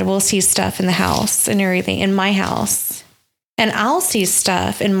dad will see stuff in the house and everything in my house, and I'll see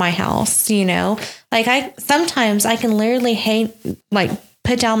stuff in my house, you know, like sometimes I can literally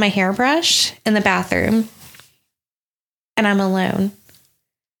put down my hairbrush in the bathroom and I'm alone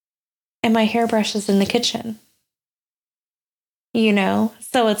and my hairbrush is in the kitchen, you know?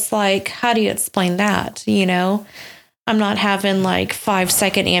 So it's like, how do you explain that? You know, I'm not having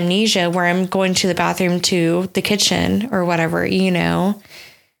 5-second amnesia where I'm going to the bathroom to the kitchen or whatever, you know?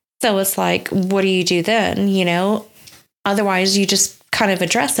 So it's like, what do you do then? You know, otherwise you just kind of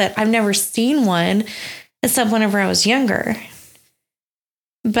address it. I've never seen one except whenever I was younger,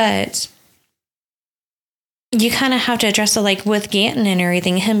 but you kind of have to address it, like with Ganton and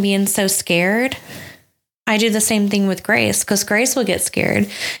everything, him being so scared. I do the same thing with Grace, because Grace will get scared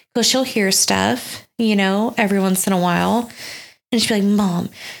because she'll hear stuff, you know, every once in a while. And she'll be like, Mom,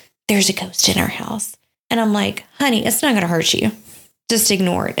 there's a ghost in our house. And I'm like, honey, it's not going to hurt you. Just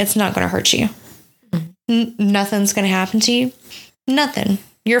ignore it. It's not going to hurt you. Nothing's going to happen to you. Nothing.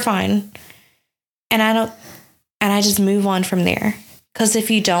 You're fine. And I just move on from there. Because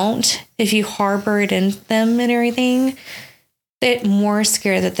if you harbor it in them and everything, the more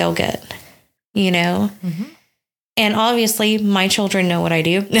scared that they'll get, you know? Mm-hmm. And obviously, my children know what I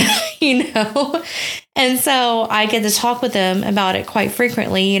do, And so I get to talk with them about it quite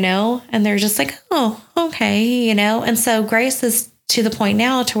frequently, and they're just like, oh, okay, And so Grace is to the point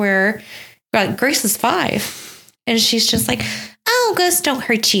now to where Grace is 5. And she's just like, oh, ghosts don't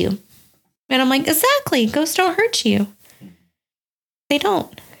hurt you. And I'm like, exactly. Ghosts don't hurt you. They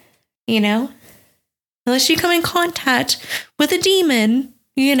don't, unless you come in contact with a demon,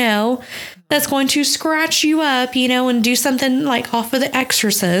 that's going to scratch you up, and do something like off of The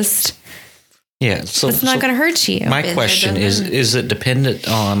Exorcist. Yeah. So it's not going to hurt you. My question is it dependent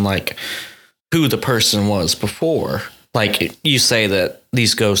on like who the person was before? Like you say that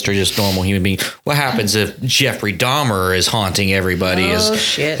these ghosts are just normal human beings. What happens if Jeffrey Dahmer is haunting everybody?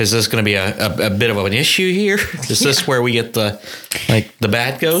 Shit. Is this going to be a bit of an issue here? Is this where we get the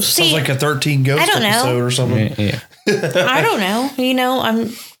bad ghosts? Sounds like a 13 Ghost episode or something. Yeah. I don't know.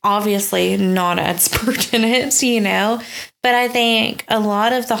 I'm obviously not an expert in it, but I think a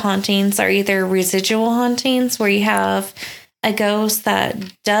lot of the hauntings are either residual hauntings where you have a ghost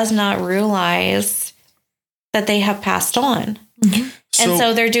that does not realize that they have passed on. Mm-hmm. And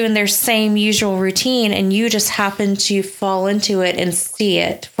so they're doing their same usual routine and you just happen to fall into it and see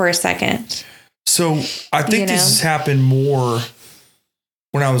it for a second. So I think this has happened more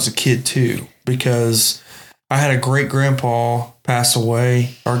when I was a kid too, because I had a great grandpa pass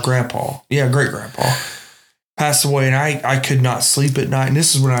away, or great grandpa passed away, and I could not sleep at night. And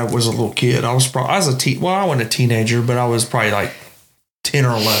this is when I was a little kid. I wasn't a teenager, but I was probably like 10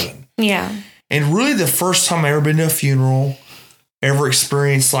 or 11. Yeah. And really the first time I ever been to a funeral, ever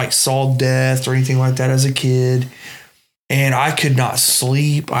experienced like saw death or anything like that as a kid. And I could not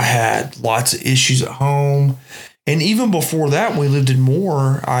sleep. I had lots of issues at home. And even before that, when we lived in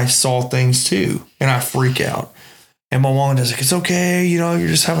Moore, I saw things too. And I freak out. And my mom was like, it's okay. You're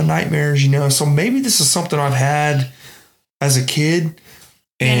just having nightmares, So maybe this is something I've had as a kid.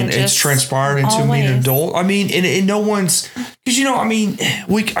 And it's transpired into me an adult. I mean, and no one's, because,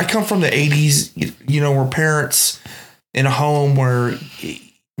 I come from the 80s, we're parents in a home where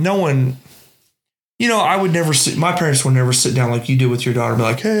no one, I would never sit, my parents would never sit down like you did with your daughter and be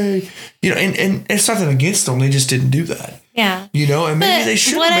like, hey, and it's nothing against them. They just didn't do that. Yeah. And maybe they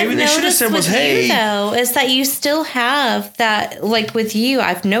should. Maybe they should have said was, hey. Though, is that you still have that, like with you,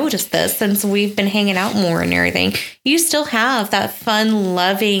 I've noticed this since we've been hanging out more and everything. You still have that fun,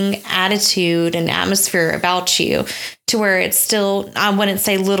 loving attitude and atmosphere about you to where it's still, I wouldn't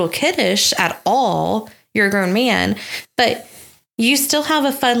say little kiddish at all. You're a grown man, but you still have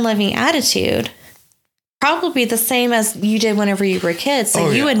a fun, loving attitude. Probably the same as you did whenever you were kids.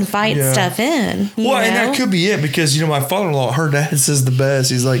 So you invite stuff in. And that could be it because, my father-in-law, her dad says the best.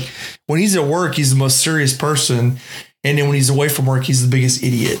 He's like, when he's at work, he's the most serious person. And then when he's away from work, he's the biggest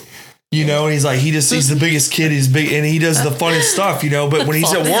idiot. And he's like, he's the biggest kid. He's big and he does the funniest stuff, but when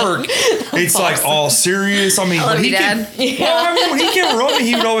he's at work, it's like all serious. I mean, when he can run me,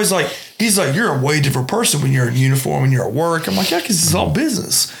 he would always he's like, you're a way different person when you're in uniform and you're at work. I'm like, yeah, because it's all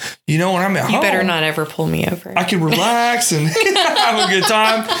business, when I'm at home. You better not ever pull me over. I can relax and have a good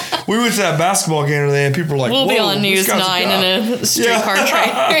time. We went to that basketball game today and people were like, we'll be on News 9 in a streetcar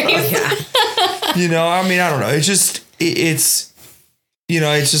train race. I don't know. It's just,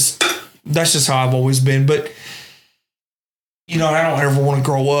 that's just how I've always been. But, I don't ever want to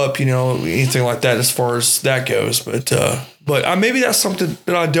grow up, anything like that as far as that goes. But maybe that's something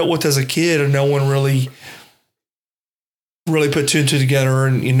that I dealt with as a kid and no one really put two and two together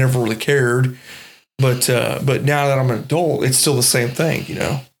and you never really cared. But now that I'm an adult, it's still the same thing,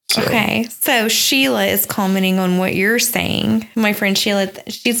 So. Okay. So Sheila is commenting on what you're saying. My friend Sheila,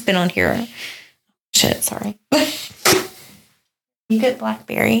 she's been on here. Shit, sorry. You get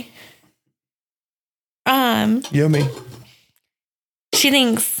blackberry. Yummy. She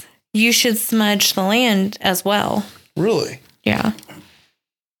thinks you should smudge the land as well. Really? Yeah.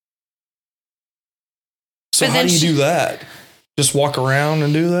 So how do you do that? Just walk around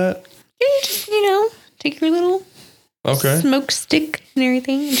and do that? You just, take your little smoke stick and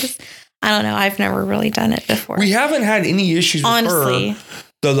everything. And just, I don't know. I've never really done it before. We haven't had any issues with her,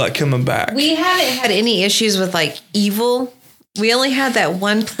 though, like coming back. We haven't had any issues with evil. We only had that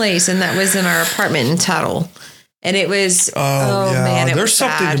one place, and that was in our apartment in Tuttle. And it was, man, there's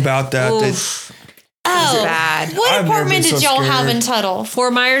something about that. Bad. What apartment did y'all have in Tuttle?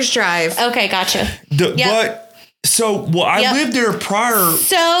 Fort Myers Drive. Okay, gotcha. I lived there prior.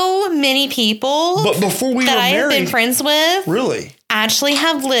 So many people but before we that were I have been friends with really actually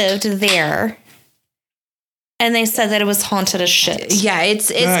have lived there. And they said that it was haunted as shit. Yeah, it's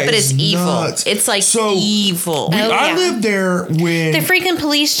evil. Nuts. It's evil. I lived there when the freaking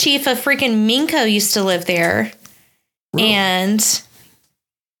police chief of freaking Minko used to live there. and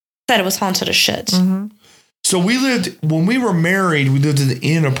said it was haunted as shit. Mm-hmm. So when we were married, we lived in the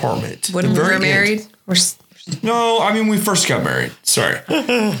inn apartment. When we were married? No, I mean, we first got married. Sorry.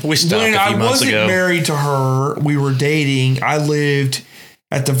 We stopped When a I few months wasn't ago. married to her, we were dating. I lived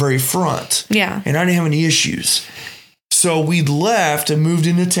at the very front. Yeah. And I didn't have any issues. So we left and moved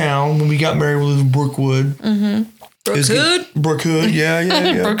into town. When we got married, we lived in Brookwood. Mm-hmm. Brookwood,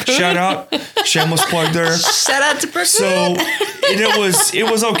 yeah. Shout out. Shameless plug there. Shout out to Brookwood. So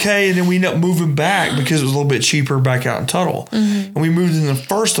it was okay. And then we ended up moving back because it was a little bit cheaper back out in Tuttle. And we moved in the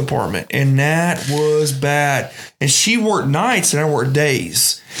first apartment. And that was bad. And she worked nights and I worked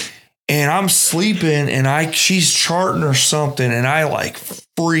days. And I'm sleeping and she's charting or something. And I like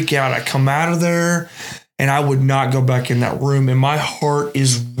freak out. I come out of there. And I would not go back in that room. And my heart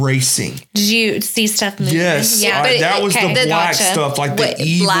is racing. Did you see stuff moving? Yes. Yeah. That was the black Gotcha. stuff. Like the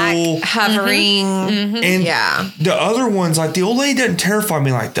evil. Black hovering. And Yeah. the other ones, like the old lady doesn't terrify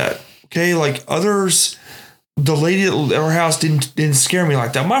me like that. Okay. Like others, the lady at our house didn't scare me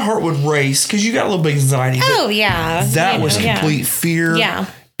like that. My heart would race because you got a little bit of anxiety. Oh, yeah. That was complete fear. Yeah.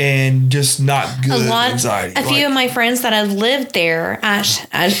 And just not good anxiety. A few of my friends that have lived there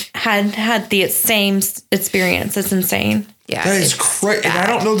had the same experience. It's insane. Yeah. That is crazy. And I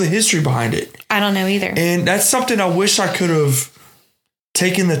don't know the history behind it. I don't know either. And that's something I wish I could have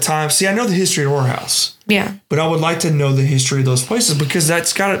taken the time. See, I know the history of our house. Yeah. But I would like to know the history of those places because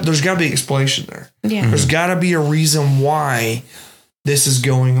there's got to be an explanation there. Yeah. There's got to be a reason why this is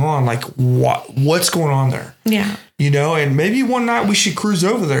going on. Like what's going on there? Yeah. You know, and maybe one night we should cruise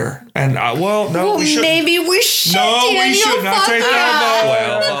over there. And we should. Maybe we should. No, we shouldn't. I take that.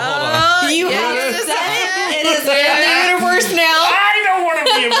 Well, hold on. You said it. It is in the universe now. I don't want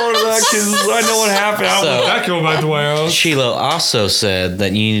to be a part of that because I know what happened. I don't want that going back the way I was. Sheila also said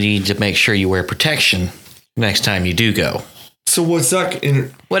that you need to make sure you wear protection next time you do go. So what's that?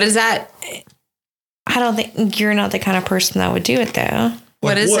 What is that? I don't think you're not the kind of person that would do it though.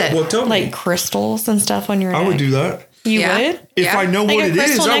 What is it? What, tell me. Like crystals and stuff on your neck. I would do that. You Yeah. would? If Yeah. I know Like what a it is,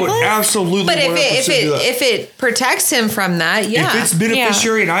 crystal I would necklace? absolutely. But 100% do that. if it protects him from that, yeah. If it's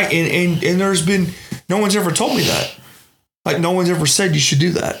beneficiary and there's been no one's ever told me that. Like no one's ever said you should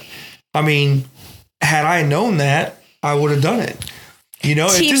do that. I mean, had I known that, I would have done it. You know,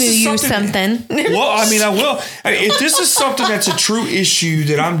 if Timu this is you something. Well, I mean, I will. If this is something that's a true issue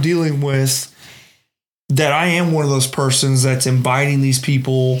that I'm dealing with, that I am one of those persons that's inviting these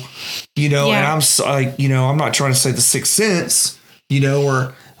people, you know, and I'm like, you know, I'm not trying to say the sixth sense, you know,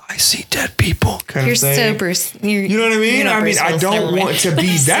 or I see dead people kind You're of thing. so Bruce. You know what I mean? I mean, I don't want to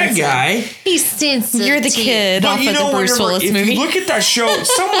be that guy. He's sensitive. You're the kid off But you of know, the Bruce whenever, Willis if movie. you look at that show,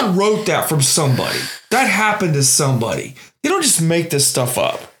 someone wrote that from somebody. That happened to somebody. They don't just make this stuff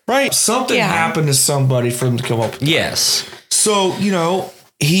up, right? Something happened to somebody for them to come up with that. Yes. So, you know,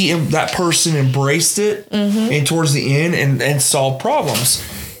 that person embraced it and towards the end and solved problems.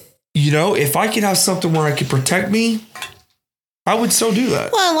 You know, if I could have something where I could protect me, I would so do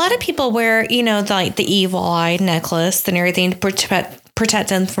that. Well, a lot of people wear, you know, the evil eye necklace and everything to protect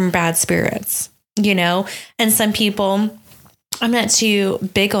them from bad spirits, you know, and some people, I'm not too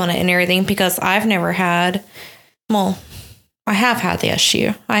big on it and everything because I've never had, well, I have had the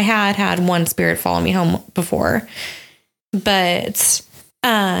issue. I had one spirit follow me home before, but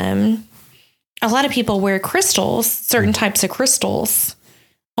a lot of people wear crystals, certain types of crystals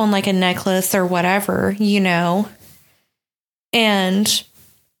on like a necklace or whatever, you know, and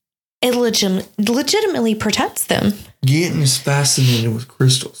it legitimately protects them. Getting is fascinated with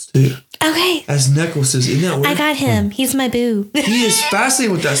crystals too. Okay. As necklaces, isn't that weird? I got him. He's my boo. He is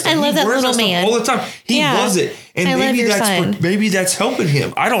fascinated with that stuff. I love He that wears little stuff man. all the time. He loves it, and I love your son. maybe that's helping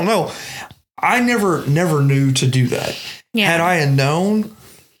him. I don't know. I never knew to do that. Yeah. Had I known,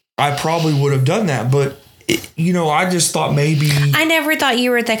 I probably would have done that. But you know, I just thought maybe. I never thought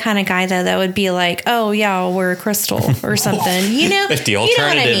you were the kind of guy though that would be like, oh yeah, I'll wear a crystal or something. You know, If the you know what I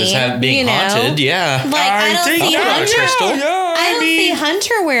alternative is mean, being you know? haunted, yeah. Like I don't think see I'll wear a Hunter. crystal. I don't see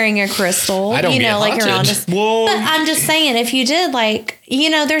Hunter wearing a crystal. I don't you get know, like haunted. around us. Well, But I'm just saying, if you did, like, you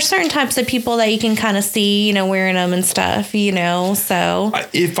know, there's certain types of people that you can kind of see, you know, wearing them and stuff, you know. So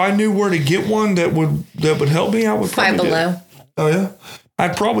if I knew where to get one that would help me, I would probably Five do Below. it. Oh yeah,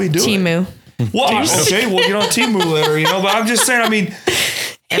 I'd probably do it. Timu. Well, okay, we'll get on Timu later, you know. But I'm just saying, I mean,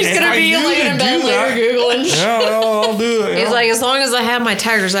 He's gonna be laying in bed later googling. Yeah, I'll do it. He's like, as long as I have my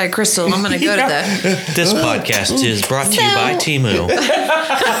tiger's eye crystal, I'm going to go to the. This podcast is brought to you by Timu.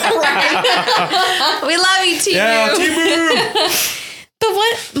 We love you, Timu. Yeah, Timu. But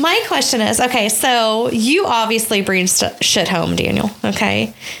what my question is, okay, so you obviously bring shit home, Daniel.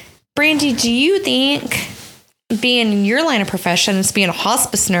 Okay, Brandi, do you think being in your line of profession, as being a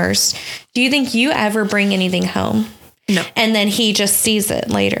hospice nurse, do you think you ever bring anything home? No. And then he just sees it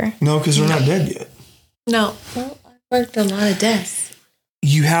later? No, because they're not dead yet. No. Well, I've worked a lot of deaths.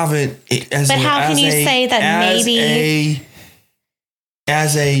 You haven't. But how can you say that maybe...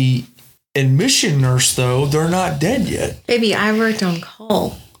 As a admission nurse, though, they're not dead yet. Baby, I worked on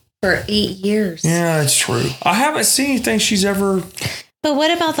call for 8 years. Yeah, that's true. I haven't seen anything she's ever... But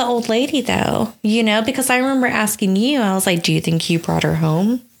what about the old lady, though? You know, because I remember asking you, I was like, do you think you brought her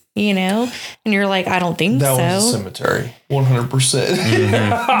home? You know? And you're like, I don't think so. That was a cemetery. 100%.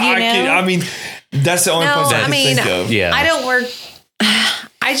 Mm-hmm. I mean, that's the only place I can think of. Yeah. I don't work...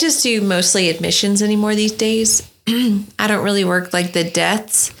 I just do mostly admissions anymore these days. I don't really work like the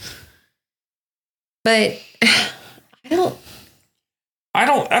deaths. But I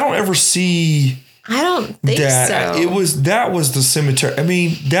don't ever see... I don't think that. so. That was the cemetery. I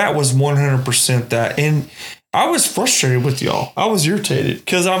mean, that was 100% that. And I was frustrated with y'all. I was irritated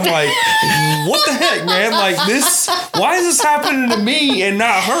because I'm like, what the heck, man? Like this, why is this happening to me and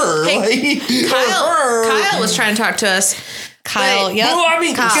not her? Hey, like Kyle was trying to talk to us. Kyle, But- yep. Well, I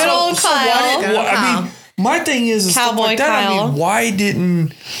mean, Good old Kyle. I mean, my thing is stuff Cowboy like that. Kyle. I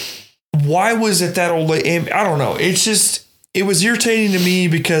mean, why was it that old lady? I don't know. It's just, it was irritating to me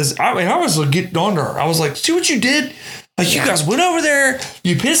because I was getting on to her. I was like, see what you did? Like, you guys went over there,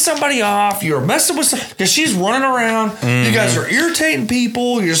 you pissed somebody off, you were messing with because she's running around. You guys are irritating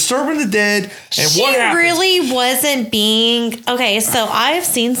people, you're disturbing the dead. And She what happened? really wasn't being... Okay, so I've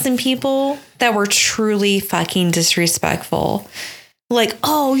seen some people that were truly fucking disrespectful. Like,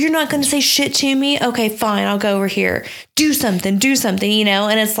 oh, you're not going to say shit to me? Okay, fine, I'll go over here. Do something, you know?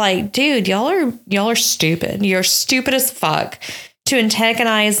 And it's like, dude, y'all are stupid. You're stupid as fuck to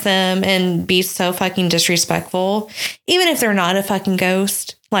antagonize them and be so fucking disrespectful. Even if they're not a fucking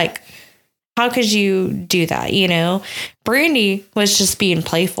ghost. Like, how could you do that, you know? Brandi was just being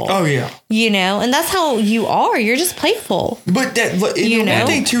playful. Oh, yeah. You know? And that's how you are. You're just playful. But the one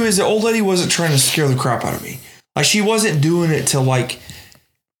thing, too, is the old lady wasn't trying to scare the crap out of me. Like, she wasn't doing it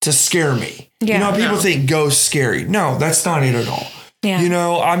to scare me. Yeah. You know, people think ghosts scary. No, that's not it at all. Yeah. You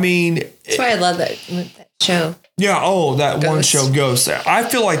know, I mean... That's why I love that show. Yeah, that Ghost. one show, Ghost. I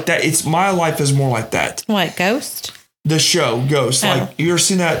feel like that, my life is more like that. What, Ghost? The show, Ghost. Oh. Like, you ever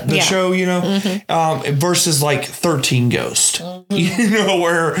seen that, the show, you know? Mm-hmm. Versus, like, 13 Ghosts. Mm-hmm. You know,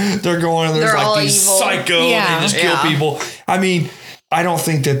 where they're going and there's, like, these evil. psycho and they just kill people. I mean... I don't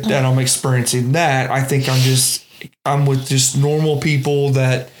think that I'm experiencing that. I think I'm with just normal people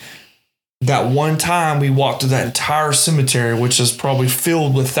that one time we walked through that entire cemetery, which is probably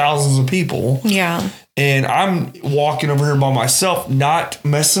filled with thousands of people. Yeah. And I'm walking over here by myself, not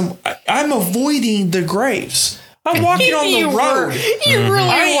messing. I'm avoiding the graves. I'm walking on the road. You really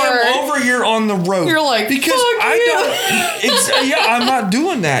I am over here on the road. You're like, because I'm not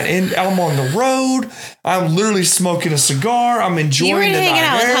doing that. And I'm on the road. I'm literally smoking a cigar. I'm enjoying You were the hanging night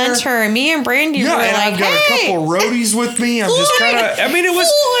out air. with Hunter and me and Brandi were and like, I've got a couple of roadies with me. I'm just kind of, I mean, it was,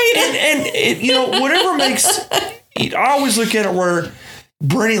 and it, you know, whatever makes, I always look at it where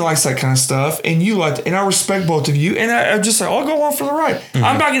Brandi likes that kind of stuff, and you like, and I respect both of you, and I'm just like, I'll go on for the ride. Mm-hmm.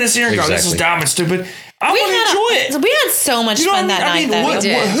 I'm not going to sit here and go, this is dumb and stupid. I'm going to enjoy it. We had so much fun that night, though.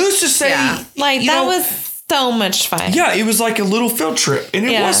 Who's to say? Yeah. Like, that was so much fun. Yeah, it was like a little field trip, and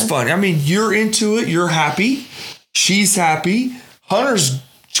it was fun. I mean, you're into it. You're happy. She's happy. Hunter's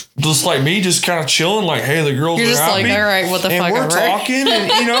just like me, just kind of chilling, like, hey, the girls are happy. You're just like, all right, what the fuck? And we're talking,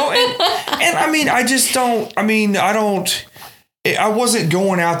 and, you know, and I mean, I wasn't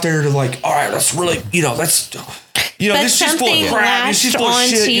going out there to like, all right, let's really, you know, this is just full of crap. This is full of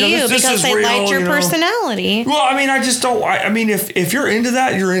shit. Because they liked your personality. Well, I mean, I just don't. I mean, if you're into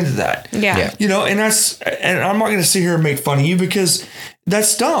that, you're into that. Yeah. You know, and I'm not going to sit here and make fun of you because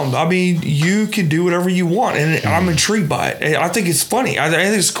that's dumb. I mean, you can do whatever you want, and I'm intrigued by it. I think it's funny. I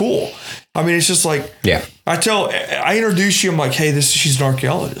think it's cool. I mean, it's just like, I introduce you. I'm like, hey, she's an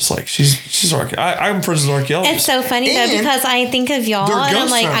archaeologist. Like, she's I'm friends with an archaeologist. It's so funny though, because I think of y'all and I'm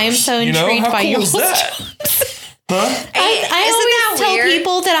like, I'm so intrigued by y'all's jobs. Huh? I always tell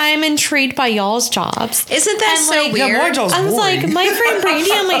people that I'm intrigued by y'all's jobs. Isn't that so weird? Yeah, my job's I was boring. like, my friend Brandi,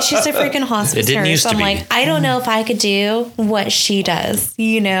 I'm like, she's a freaking hospice nurse. I'm like, I don't know if I could do what she does,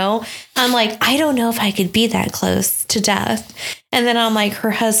 you know? I'm like, I don't know if I could be that close to death. And then I'm like,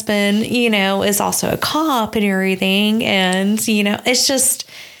 her husband, you know, is also a cop and everything. And, you know, it's just...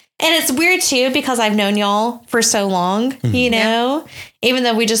 And it's weird, too, because I've known y'all for so long, you know, even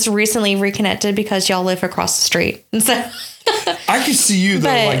though we just recently reconnected because y'all live across the street. And so I can see you, though,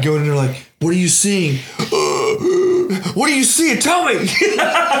 like going in there like, what are you seeing? what do you see? Tell me.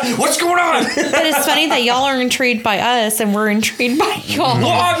 What's going on? But it's funny that y'all are intrigued by us and we're intrigued by y'all. Well,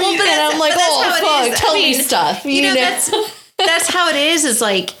 I mean, and I'm like, oh, fuck, tell me stuff. You know, that's how it is. Is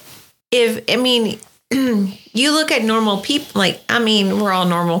like, you look at normal people, like, I mean, we're all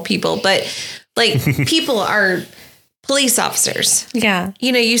normal people, but like people are police officers. Yeah.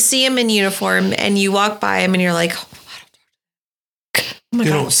 You know, you see them in uniform and you walk by them and you're like, oh my you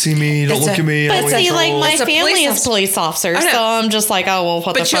God. don't see me. You don't look at me. But see, like, my It's a family police is police officers, so I'm just like, oh, well,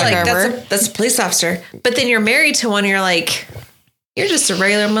 what the But you're fuck like, ever. that's a police officer. But then you're married to one and you're like, you're just a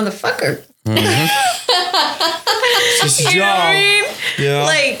regular motherfucker. It's just a You know what I job. mean? Yeah.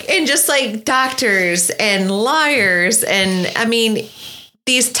 Like, and just like doctors and lawyers. And I mean,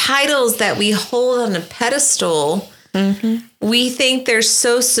 these titles that we hold on a pedestal, we think they're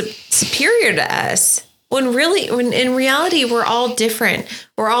so superior to us. When in reality, we're all different.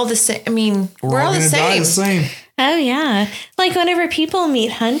 We're all the same. I mean, we're all the gonna die the same. Oh, yeah. Like, whenever people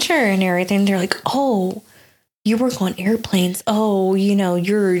meet Hunter and everything, they're like, oh, you work on airplanes. Oh, you know,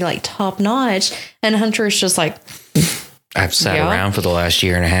 you're like top notch. And Hunter's just like, I've sat around for the last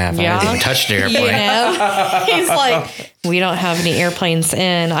year and a half. I haven't even touched an airplane. you know, he's like, we don't have any airplanes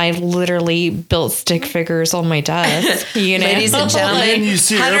in. I literally built stick figures on my desk. You know, Ladies and And gentlemen, you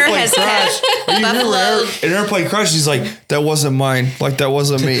see an Hunter airplane has crash. An airplane crash. He's like, that wasn't mine. Like, that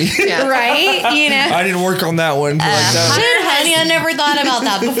wasn't me. right? You know, I didn't work on that one. Like that. shit, honey, I never thought about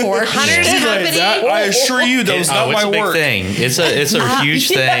that before. Hunter's He's like, company. that, I assure you, that was not it's my a big work. thing. It's a huge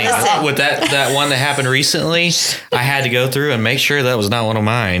thing. With that one that happened recently, I had to go through and make sure that was not one of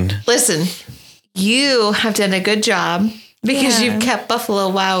mine. Listen, you have done a good job because Yeah. you've kept Buffalo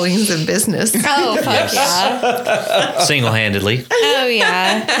Wild Wings in business. Oh, fuck yeah. Single-handedly. Oh,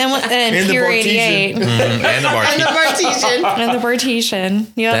 yeah. And the Pure Bartesian. 88. And the And the Bartesian. Bartesian. And the Bartesian.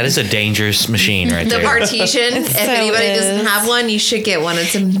 Yep. That is a dangerous machine right The there. Bartesian. If so anybody is. doesn't have one, you should get one.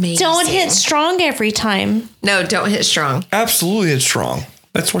 It's amazing. Don't hit strong every time. No, don't hit strong. Absolutely, it's strong.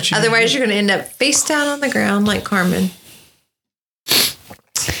 That's what you Otherwise, you're going to end up face down on the ground like Carmen.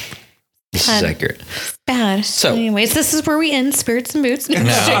 This is accurate. Bad. So- anyways, this is where we end Spirits and Boots. No.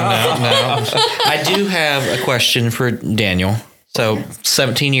 I do have a question for Daniel. So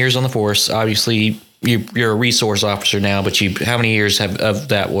 17 years on the force. Obviously, you're a resource officer now, but how many years of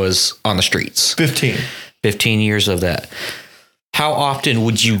that was on the streets? 15. 15 years of that. How often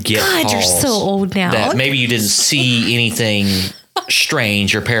would you get God, calls you're so old now. that maybe you didn't see anything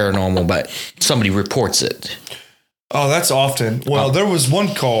strange or paranormal, but somebody reports it? Oh, that's often. Well, there was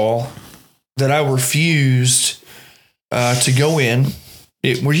one call that I refused to go in.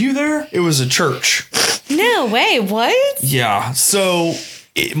 Were you there? It was a church. No way. What? Yeah. So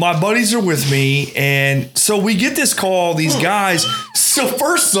my buddies are with me. And so we get this call, these guys. So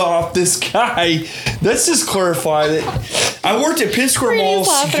first off, this guy, let's just clarify that I worked at Penn Square Mall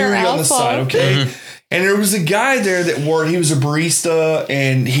security on the side. Okay. And there was a guy there that he was a barista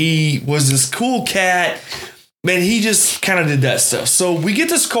and he was this cool cat. Man, he just kind of did that stuff. So we get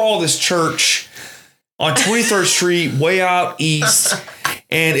this call, this church on 23rd Street, way out east.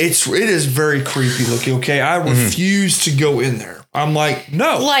 And it is very creepy looking, okay? I refuse to go in there. I'm like,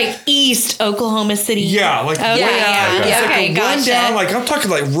 no. Like East Oklahoma City. Yeah, like Okay, way out. yeah. It's like Okay, a gotcha. rundown, like I'm talking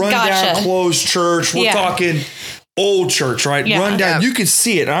like rundown, Gotcha. closed church. We're Yeah. talking old church, right? Yeah. Rundown. You can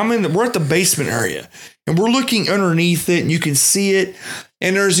see it. We're at the basement area. And we're looking underneath it and you can see it.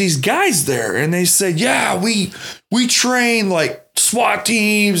 And there's these guys there and they said, yeah, we train like SWAT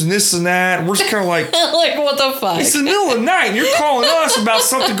teams and this and that. And we're just kind of like, Like, what the fuck? it's the middle of the night and you're calling us about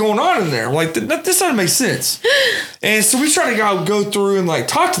something going on in there. Like, this doesn't make sense. And so we try to go through and like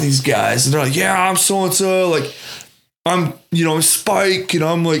talk to these guys. And they're like, yeah, I'm so-and-so. Like, I'm, Spike and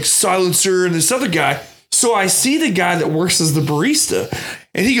I'm like Silencer and this other guy. So I see the guy that works as the barista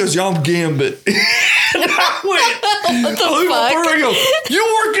and he goes, yeah, I'm Gambit. And I went, What the fuck? I go, you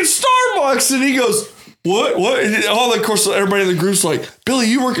work at Starbucks. And he goes, what? And of course, everybody in the group's like, Billy,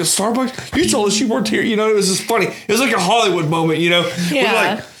 you work at Starbucks? You told us you worked here. It was just funny. It was like a Hollywood moment,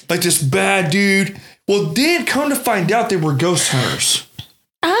 Yeah. With like this bad dude. Well, then come to find out they were ghost hunters.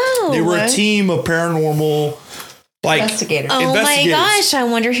 Oh. They were a team of paranormal, like Investigator. Oh my investigators. gosh, I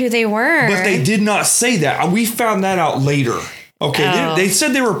wonder who they were. But they did not say that. We found that out later. Okay, Oh. they said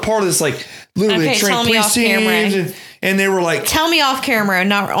they were part of this, like literally Okay, trained tell me police off camera. teams, and they were like, Tell me off camera,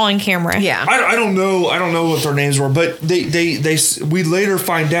 not on camera. Yeah. I don't know what their names were, but we later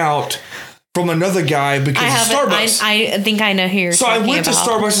find out from another guy because I of haven't. Starbucks. I think I know who you're So I talking went to about.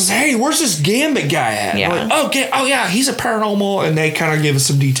 Starbucks and said, hey, where's this Gambit guy at? Yeah. Like, oh yeah, he's a paranormal. And they kind of gave us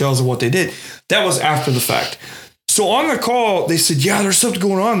some details of what they did. That was after the fact. So on the call, they said, yeah, there's something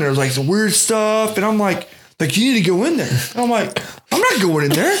going on there. Like some weird stuff. And I'm like, Like, you need to go in there. I'm like, I'm not going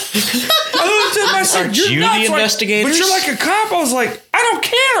in there. I looked at myself. Aren't you the investigators? But you're like a cop. I was like, I don't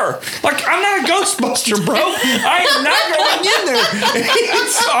care. Like, I'm not a Ghostbuster, bro. I am not going in there.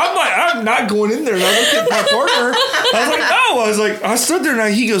 So I'm like, I'm not going in there. And I looked at my partner. I was like, no. I was like, I stood there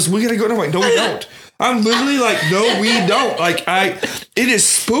and he goes, we got to go. And I'm like, no, we don't. I'm literally like, no, we don't. Like, it is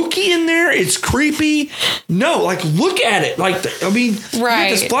spooky in there. It's creepy. No, like, look at it. Like, I mean, you got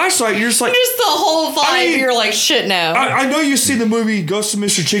this flashlight. You're just like, just the whole vibe. I mean, you're like, shit, no. I know you've seen the movie Ghost of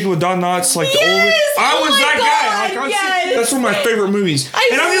Mr. Chicken with Don Knotts, like the old. I was that guy. Like, that's one of my favorite movies. I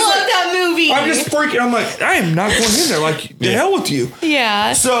love that movie. I'm just freaking. I'm like, I am not going in there. Like, the hell with you.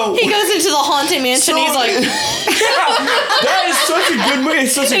 Yeah. So he goes into the haunted mansion. He's like, that is such a good movie.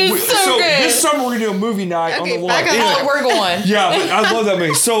 It's such a good. So this summer we're gonna do a movie night on the lawn. Back up, we're going. Yeah, but I love that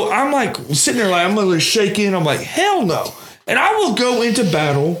movie. So I'm like sitting there, like I'm literally shaking. I'm like, hell no. And I will go into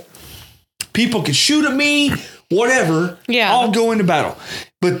battle. People can shoot at me, whatever. Yeah, I'll go into battle.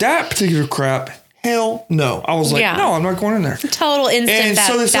 But that particular crap, hell no. I was like, no, I'm not going in there. Total instant. And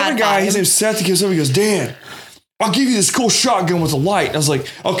so this other guy, his name's Seth, he goes over, he goes, Dan, I'll give you this cool shotgun with a light. And I was like,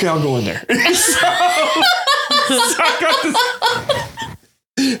 okay, I'll go in there. So I got this.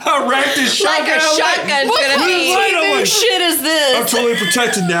 I wrapped this shotgun. Like a shotgun's gonna be. What shit is this? I'm totally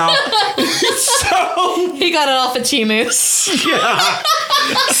protected now. So he got it off of Timu. Yeah.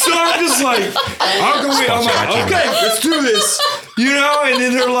 So I'm just like, I'll go in. I'm like, okay, let's do this. You know, and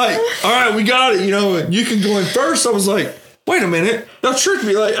then they're like, all right, we got it. You know, you can go in first. I was like, wait a minute. They'll trick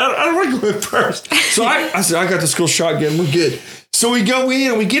me. Like, I don't want to go in first. So I said, I got this cool shotgun. We're good. So we go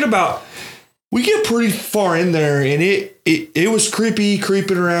in and we get pretty far in there, and it was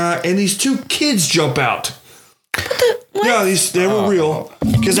creeping around, and these two kids jump out. Yeah, they were real.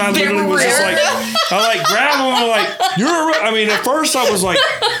 Because I literally was just like, I like grab them, I'm like, you're real. I mean, at first I was like,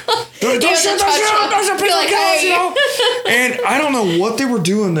 don't shoot, like, hey. You know? And I don't know what they were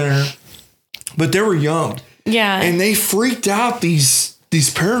doing there, but they were young. Yeah. And they freaked out these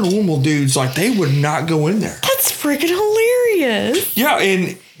paranormal dudes, like they would not go in there. That's freaking hilarious. Yeah,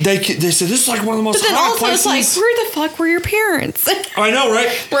 and they said this is like one of the most haunted places. But then also it's like, where the fuck were your parents? I know,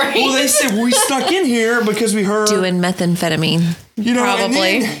 right? Right. Well, they said we snuck in here because we heard doing methamphetamine. You know,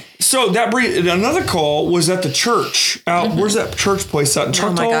 probably. So that another call was at the church. Where's that church place out in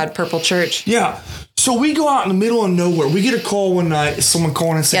Churchill? Oh my God, Purple Church. Yeah. So we go out in the middle of nowhere. We get a call one night. Someone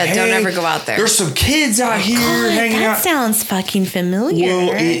calling and saying, "Yeah, don't ever go out there. There's some kids out here hanging out." That sounds fucking familiar.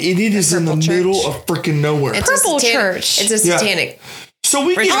 Well, it is in the middle of freaking nowhere. It's Purple Church. It's a satanic. So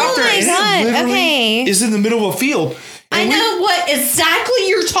we get out there, and it literally is in the middle of a field. I know what exactly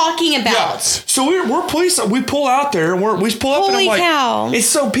you're talking about. Yeah. So we're police. We pull out there, and we pull up, and I'm like, cow. It's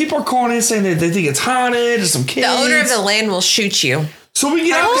so people are calling in saying that they think it's haunted. There's some kids. The owner of the land will shoot you. So we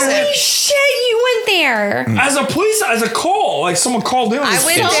get out there. Holy shit, you went there. As a call, like someone called in. I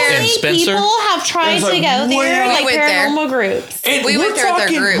went there. So many people have tried to go there, like paranormal groups. And we went there with our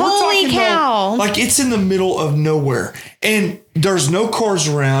group. Holy cow. Like it's in the middle of nowhere. And there's no cars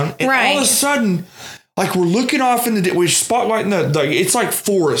around. And all of a sudden, like we're looking off in the, we're spotlighting it's like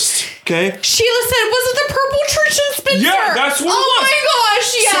forest, okay? Sheila said, was it the Purple Church in Spencer? Yeah, that's what it was. Oh my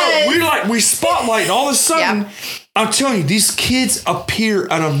gosh, yes. So we spotlight, and all of a sudden, I'm telling you, these kids appear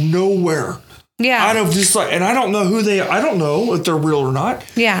out of nowhere. Yeah. Out of just like, and I don't know who they are. I don't know if they're real or not.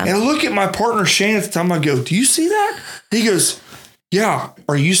 Yeah. And I look at my partner, Shane, at the time, I go, do you see that? He goes, yeah.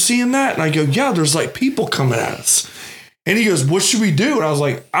 Are you seeing that? And I go, yeah, there's like people coming at us. And he goes, what should we do? And I was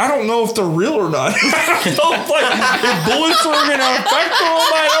like, I don't know if they're real or not. I don't like if bullets are going to affect them.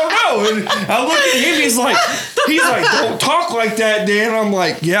 I don't know. And I look at him, he's like, don't talk like that, Dan. I'm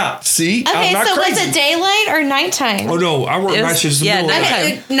like, yeah, see? Okay, I'm not so crazy. was it daylight or nighttime? Oh, no, I work night shifts. Yeah,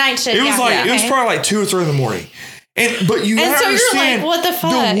 nighttime. Night shift. It was it was probably like 2 or 3 in the morning. But you gotta understand, you're like, what the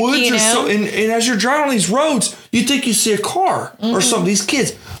fuck? The woods you know? are so, and as you're driving on these roads, you think you see a car or something. These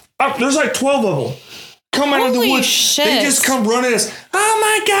kids, there's like 12 of them. Come out of the woods. Shit. They just come running us.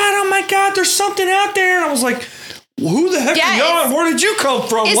 Oh my God, there's something out there. And I was like, who the heck are y'all? Where did you come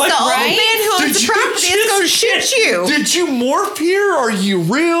from? It's like, the old man who owns the property is going to shoot you. Did you morph here? Are you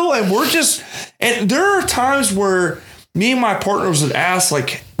real? And and there are times where me and my partners would ask,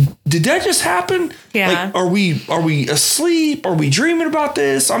 like, did that just happen? Yeah. Like, are we asleep? Are we dreaming about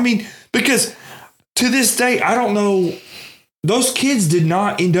this? I mean, because to this day, I don't know. Those kids did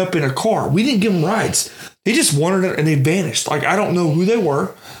not end up in a car. We didn't give them rides. They just wandered and they vanished. Like, I don't know who they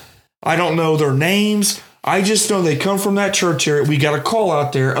were. I don't know their names. I just know they come from that church area. We got a call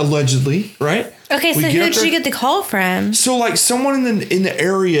out there, allegedly, right? Okay, so who did you get the call from? So, like, someone in the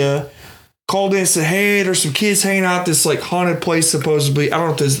area called in and said, hey, there's some kids hanging out at this, like, haunted place, supposedly. I don't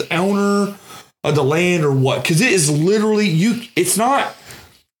know if it's the owner of the land or what? Because it is literally you can't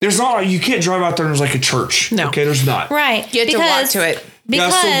drive out there and there's like a church. No. Okay, there's not. Right. You have to walk to it.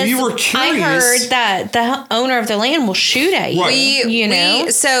 Because so we were curious. I heard that the owner of the land will shoot at you. Right.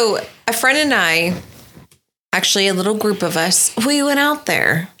 So a friend and I, actually a little group of us, we went out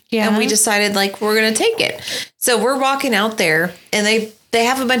there. Yeah. And we decided like we're going to take it. So we're walking out there and they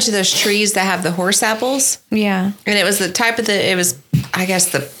have a bunch of those trees that have the horse apples. Yeah. And it was I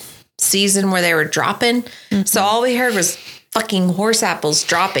guess the season where they were dropping. Mm-hmm. So all we heard was fucking horse apples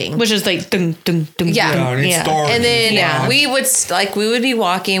dropping. Which is like dun dun dun. Yeah. And it's dark. And then we would be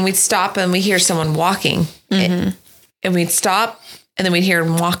walking, we'd stop and we'd hear someone walking. Mm-hmm. And we'd stop and then we'd hear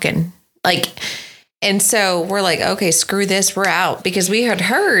them walking. And so we're like, okay, screw this, we're out. Because we had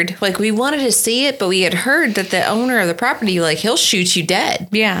heard, like we wanted to see it, but we had heard that the owner of the property, like he'll shoot you dead.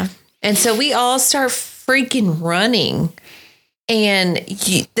 Yeah. And so we all start freaking running. And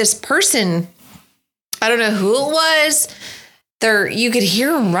this person, I don't know who it was, you could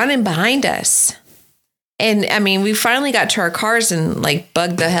hear him running behind us. And I mean, we finally got to our cars and like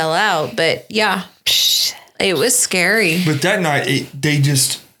bugged the hell out. But yeah, it was scary. But that night, they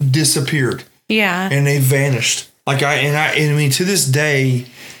just disappeared. Yeah. And they vanished. I mean, to this day,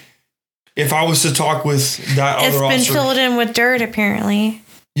 if I was to talk with that other officer. It's been filled in with dirt, apparently.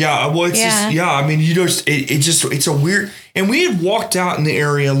 Yeah. Well, it's just, I mean, it's a weird, and we had walked out in the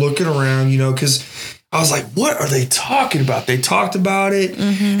area looking around, because I was like, what are they talking about? They talked about it,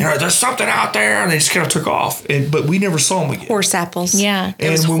 and there's something out there, and they just kind of took off. But we never saw them again. Horse apples. Yeah.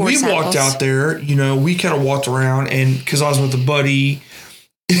 And when we walked out there, we kind of walked around, and because I was with a buddy,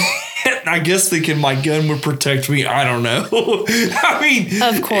 I guess thinking my gun would protect me. I don't know. I mean,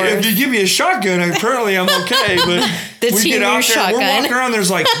 of course, if you give me a shotgun, apparently I'm okay. But we get out there, we're walking around. There's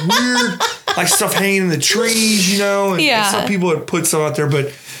like weird, like stuff hanging in the trees, and some people had put stuff out there.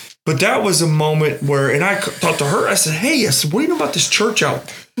 But that was a moment where, and I thought to her, I said, "Hey, what do you know about this church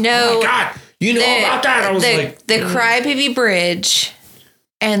out?" No, oh my God, you know about that? I was like, the Crybaby Bridge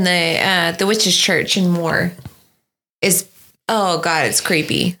and the Witch's Church and more is. Oh, God, it's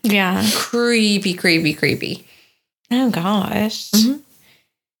creepy. Yeah. Creepy. Oh, gosh. Mm-hmm.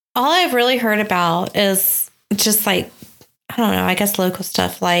 All I've really heard about is just like, I don't know, I guess local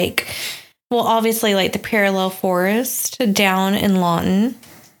stuff like, well, obviously like the parallel forest down in Lawton,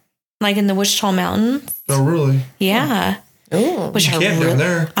 like in the Wichita Mountains. Oh, really? Yeah. Oh, which down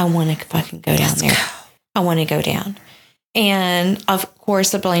there. I want to fucking go down there. I want to go down. And of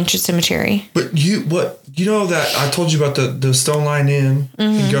course, the Blanchard Cemetery. But you know that I told you about the Stone Line Inn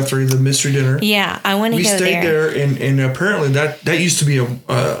in Guthrie, the mystery dinner. Yeah, I want to go there. We stayed there, and apparently that used to be a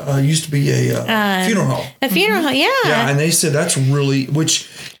funeral home. A funeral home, yeah. Yeah, and they said that's really which.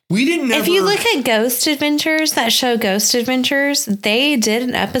 We didn't. If you look at Ghost Adventures, that show Ghost Adventures, they did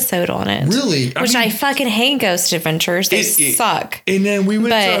an episode on it. Really? I fucking hate Ghost Adventures. They suck. And then we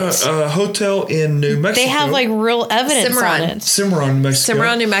went to a hotel in New Mexico. They have like real evidence on it. Cimarron,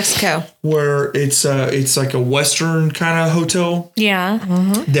 New Mexico. Where it's like a Western kind of hotel. Yeah.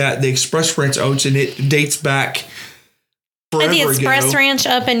 Mm-hmm. That the Express Ranch owns, and it dates back forever ago. The Express Ranch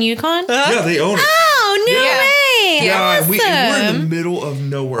up in Yukon? Yeah, they own it. Oh, no way. Yeah, awesome. we're in the middle of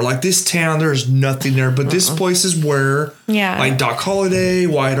nowhere. Like this town, there's nothing there. But this place is where, like Doc Holliday,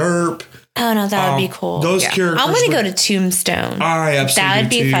 Wyatt Earp. Oh no, that would be cool. Those characters. I want to go to Tombstone. I absolutely. That would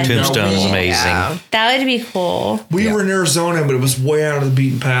be fun. Tombstone is amazing. Yeah. That would be cool. We were in Arizona, but it was way out of the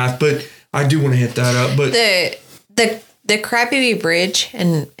beaten path. But I do want to hit that up. But the Crybaby Bridge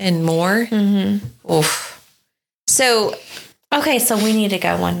and more. Mm-hmm. Oof. So. Okay, so we need to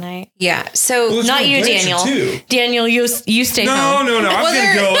go one night. Yeah, so not you, Daniel. Too. Daniel, you stay home. No. I'm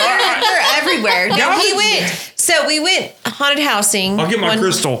gonna go. They're everywhere. No, he went. So we went haunted housing. I'll get my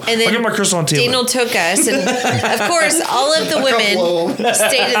crystal. And then I'll get my crystal on TV. Daniel took us, and of course, all of the women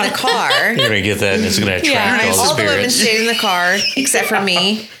stayed in the car. You're gonna get that, and it's gonna attract all the spirits. All the women stayed in the car except for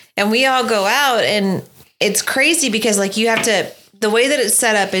me, and we all go out, and it's crazy because like you have to. The way that it's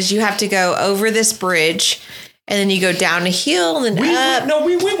set up is you have to go over this bridge. And then you go down a hill and up.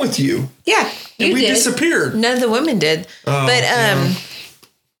 We went with you. Yeah, and we disappeared. None of the women did. But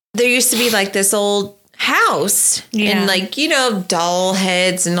there used to be like this old house and like, doll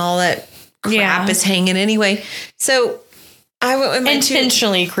heads and all that crap is hanging anyway. So I went with my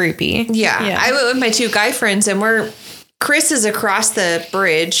intentionally creepy. Yeah. I went with my two guy friends and Chris is across the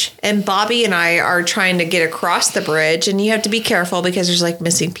bridge and Bobby and I are trying to get across the bridge, and you have to be careful because there's like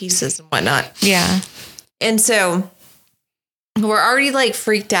missing pieces and whatnot. Yeah. And so we're already like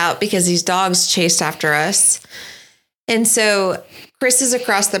freaked out because these dogs chased after us. And so Chris is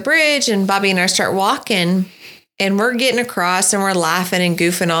across the bridge and Bobby and I start walking, and we're getting across and we're laughing and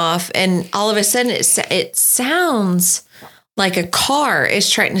goofing off. And all of a sudden it sounds like a car is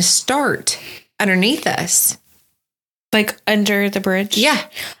trying to start underneath us. Like under the bridge? Yeah.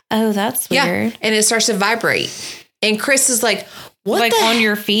 Oh, that's weird. Yeah. And it starts to vibrate. And Chris is like, what? Like on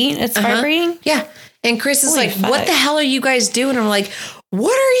your feet? It's vibrating? Yeah. And Chris is Holy like, fuck. what the hell are you guys doing? And I'm like,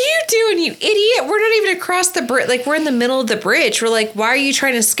 what are you doing, you idiot? We're not even across the bridge. Like, we're in the middle of the bridge. We're like, why are you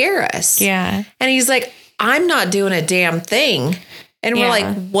trying to scare us? Yeah. And he's like, I'm not doing a damn thing. And we're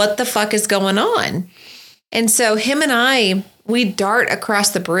like, what the fuck is going on? And so him and I, we dart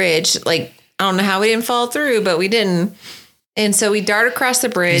across the bridge. Like, I don't know how we didn't fall through, but we didn't. And so we dart across the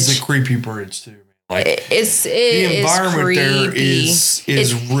bridge. It's a creepy bridge too. Like the environment there is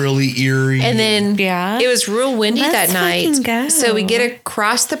really eerie. And then it was real windy that night. Go. So we get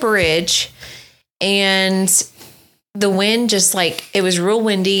across the bridge and the wind just like, it was real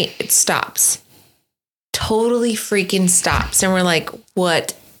windy. It stops. Totally freaking stops. And we're like,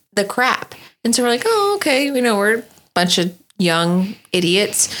 what the crap? And so we're like, oh, okay. We're a bunch of young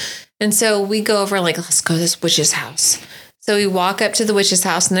idiots. And so we go over and like, let's go to this witch's house. So we walk up to the witch's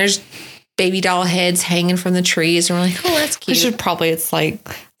house and there's baby doll heads hanging from the trees. And we're like, oh, that's cute. It's like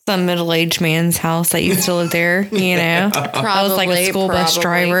some middle-aged man's house that used to live there, Probably. I was like a school bus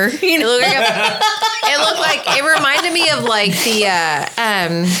driver. It looked like, it reminded me of like the,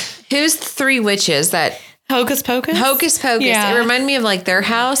 who's the three witches that... Hocus Pocus? Hocus Pocus. Yeah. It reminded me of like their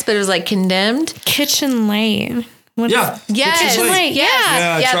house, but it was like condemned. Kitchen Lane. Yes. Kitchen Lane.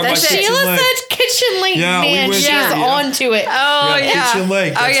 Yeah. That's it. Sheila said Kitchen Lane. Yeah, man, we went she's there, onto it. Oh, yeah. Kitchen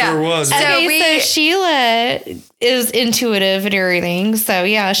Lake. That's where it was. So Sheila is intuitive and everything. So,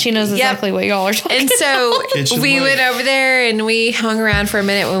 yeah, she knows exactly what y'all are talking And so Kitchen we Lake. went over there and we hung around for a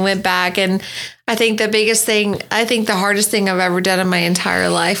minute. We went back. And I think the hardest thing I've ever done in my entire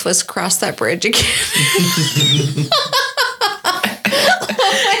life was cross that bridge again.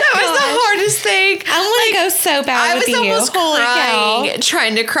 Hardest thing. I want to go so bad with you. I was almost crying cow.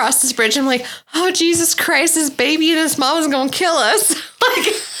 trying to cross this bridge. I'm like, oh, Jesus Christ, this baby and his mom is going to kill us. Like,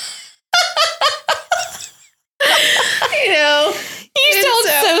 You sound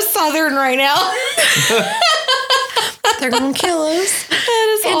so southern right now. they're going to kill us.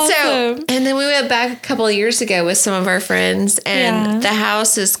 That is awesome. And then we went back a couple of years ago with some of our friends, and the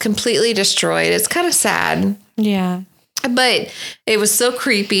house is completely destroyed. It's kind of sad. Yeah. But it was so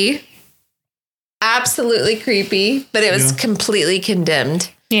creepy. Absolutely creepy, but it was completely condemned.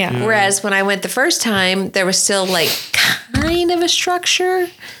 Yeah. Whereas when I went the first time, there was still like kind of a structure.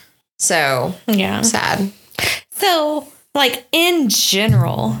 So sad. So, like in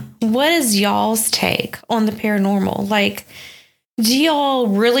general, what is y'all's take on the paranormal? Like, do y'all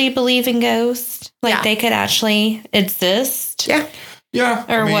really believe in ghosts? Like they could actually exist? Yeah. Yeah.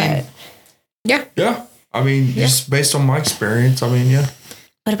 Or what? Yeah. Yeah. I mean, just based on my experience, yeah.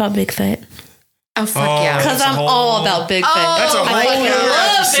 What about Bigfoot? Oh, fuck yeah. Because I'm all about Bigfoot. That's a whole other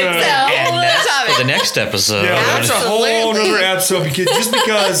episode. For the next episode. Yeah, that's a whole other episode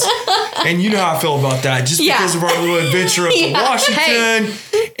because, and you know how I feel about that, just because of our little adventure up to Washington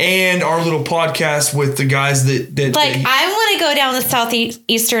and our little podcast with the guys that I want to go down to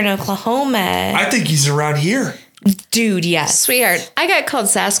southeastern Oklahoma. I think he's around here. Dude, yes. Sweetheart, I got called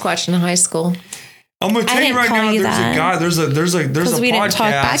Sasquatch in high school. I'm going to tell you right now, there's a guy, there's a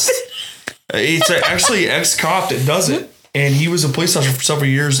podcast. It's actually an ex-cop that does it. And he was a police officer for several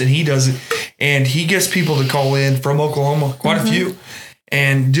years, and he does it. And he gets people to call in from Oklahoma, quite a few.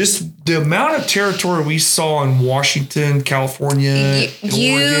 And just the amount of territory we saw in Washington, California, and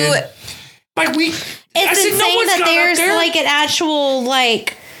Oregon. It's insane that there's like an actual,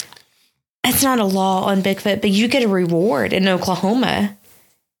 like, it's not a law on Bigfoot, but you get a reward in Oklahoma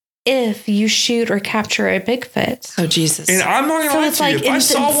if you shoot or capture a Bigfoot. Oh, Jesus. And I'm not going to lie to you. If I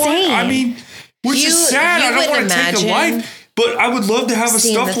saw one, which is sad. I don't want to take a life, but I would love to have a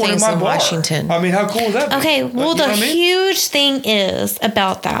stuffed one in my bar. Washington. How cool would that be? Okay, well, the huge thing is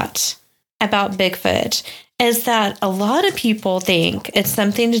about Bigfoot, is that a lot of people think it's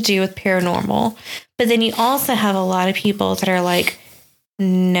something to do with paranormal, but then you also have a lot of people that are like,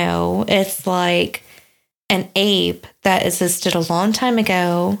 no, it's like an ape that existed a long time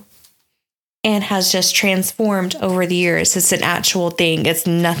ago and has just transformed over the years. It's an actual thing. It's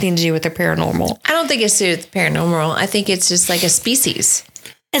nothing to do with the paranormal. I don't think it's to do with the paranormal. I think it's just like a species.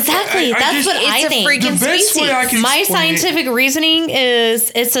 Exactly. That's what I think. It's a freaking species. My scientific reasoning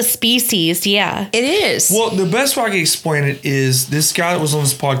is it's a species. Yeah. It is. Well, the best way I can explain it is this guy that was on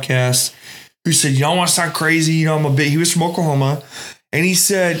this podcast who said, y'all want to sound crazy? He was from Oklahoma. And he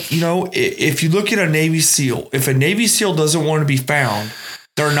said, if you look at a Navy SEAL, if a Navy SEAL doesn't want to be found,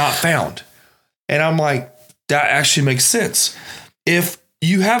 they're not found. And I'm like, that actually makes sense. If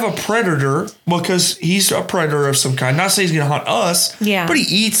you have a predator, because he's a predator of some kind, not saying he's going to hunt us, but he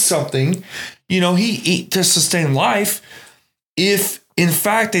eats something, he eats to sustain life. If in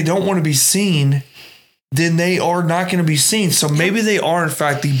fact they don't want to be seen, then they are not going to be seen. So maybe they are in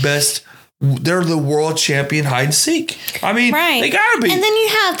fact the best. They're the world champion hide and seek. I mean, they gotta be. And then you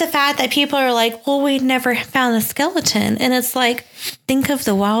have the fact that people are like, well, we never found a skeleton. And it's like, think of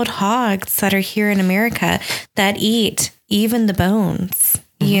the wild hogs that are here in America that eat even the bones,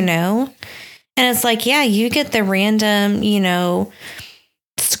 And it's like, yeah, you get the random,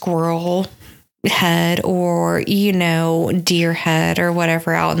 squirrel head or, deer head or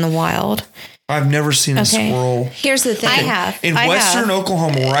whatever out in the wild. I've never seen a squirrel. Here's the thing. I have. In Western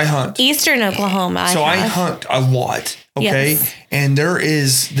Oklahoma, where I hunt. Eastern Oklahoma. I hunt a lot. Okay. Yes. And there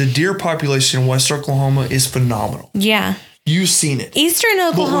is the deer population in Western Oklahoma is phenomenal. Yeah. You've seen it. Eastern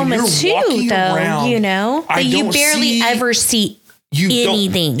Oklahoma too, though, around, but you barely ever see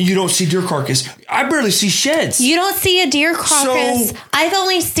anything. You don't see deer carcass. I barely see sheds. You don't see a deer carcass. I've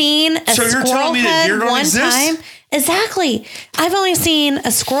only seen a squirrel head one time. Exactly. I've only seen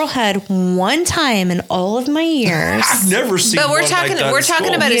a squirrel head one time in all of my years. I've never seen. But we're talking. We're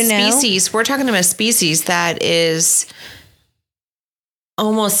talking about a know? species. We're talking about a species that is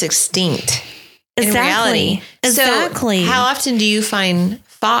almost extinct. In reality. Exactly. So how often do you find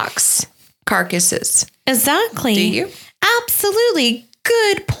fox carcasses? Exactly. Do you? Absolutely.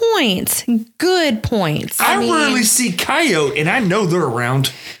 Good points. Good points. I rarely see coyote, and I know they're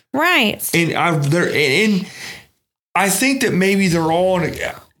around. Right. And I think that maybe they're all.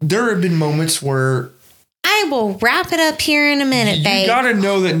 There have been moments where I will wrap it up here in a minute, babe. You got to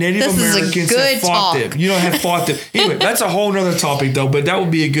know that Native Americans have fought talk. them. You don't have fought them. Anyway, that's a whole nother topic, though. But that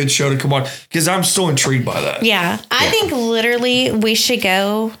would be a good show to come on because I'm still intrigued by that. Yeah, I think literally we should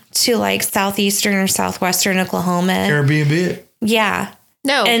go to like southeastern or southwestern Oklahoma. Airbnb it. Yeah.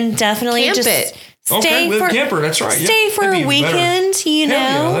 No. And definitely Camp just it. stay live for camper. That's right. Stay for a weekend,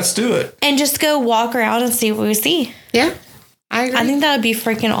 Yeah, let's do it. and just go walk around and see what we see. Yeah. I agree. I think that would be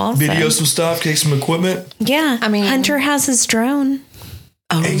freaking awesome. Video some stuff, take some equipment. Yeah. I mean- Hunter has his drone.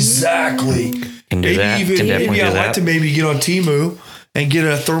 Exactly. Can do that. Can definitely maybe do I'd that. like to get on Temu and get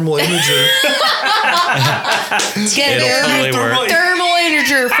a thermal imager. Get It'll totally work. thermal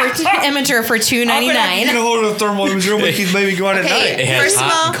imager for $2.99. Get a hold of a thermal imager. We can maybe go out at night. It has First of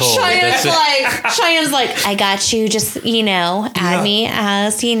hot all, and cold. Cheyenne's like, I got you. Just, add me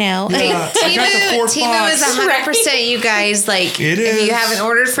as, Yeah, I got the 4 Temu is pods. 100%. You guys, like, It if is. you haven't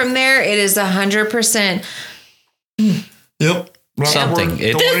ordered from there, it is 100%. Yep. Something. Don't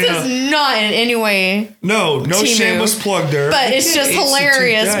It- worry This now. is not in any way, No Temu. shameless plug there. but it's just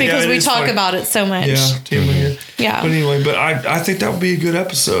hilarious Yeah, because it we is talk funny. about it so much. Yeah, Temu here. Yeah. But anyway, I think that would be a good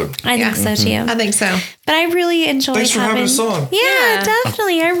episode. I think so too. I think so. But I really enjoyed Thanks for having us on. Yeah,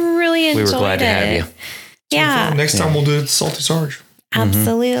 definitely. I really enjoyed it. We were glad to have you. Yeah, Next time we'll do it at Salty Sarge.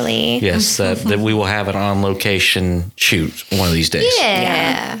 absolutely. Yes, that we will have an on location shoot one of these days.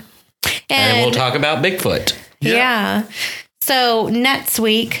 Yeah. And we'll talk about Bigfoot. Yeah. So next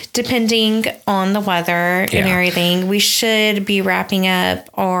week, depending on the weather and Yeah. everything, we should be wrapping up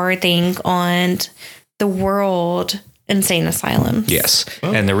our thing on the World Insane Asylum. Yes.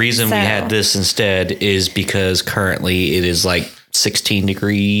 And the reason we So- had this instead is because currently it is like 16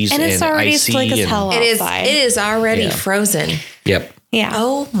 degrees And it's already icy. slick as hell It is. outside. It is already Yeah. frozen. Yep. Yeah.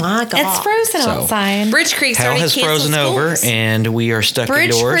 Oh my god! It's frozen So- outside. Bridge Creek's Hell already has canceled frozen over schools. and we are stuck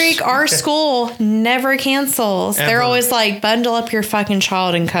Bridge indoors. Creek, our school, never cancels. They're Ever. always like, bundle up your fucking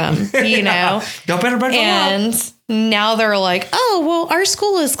child and come, Y'all better bundle up. And now they're like, oh, well, our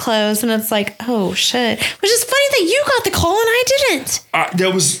school is closed. And it's like, oh, shit. Which is funny that you got the call and I didn't.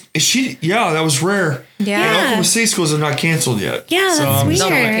 That was rare. Yeah. And Oklahoma City schools are not canceled yet. Yeah, So that's I'm- weird. No,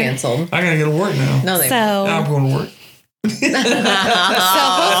 they're canceled. I gotta go to work now. No, they. So, Now I'm going to work. so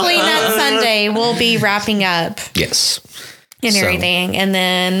hopefully next Sunday we'll be wrapping up Yes. and So- everything. And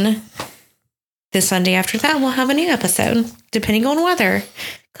then the Sunday after that, we'll have a new episode, depending on weather.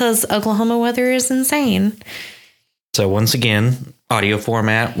 Because Oklahoma weather is insane. So once again, audio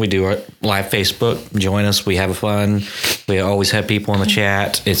format. We do our live Facebook. Join us. We have fun. We always have people in the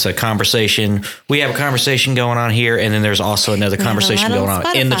chat. It's a conversation. We have a conversation going on here, and then there's also another have a conversation lot going on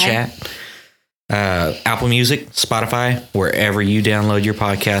on in the Spotify. chat. Apple Music, Spotify, wherever you download your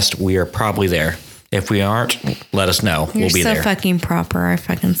podcast, we are probably there. If we aren't, let us know. You're we'll be so there. fucking proper, I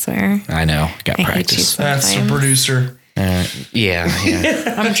fucking swear. I know. Got I hate you practice. so That's the Sometimes. producer. Yeah.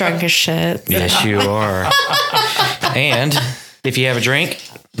 I'm drunk as shit. Yes, you are. And if you have a drink,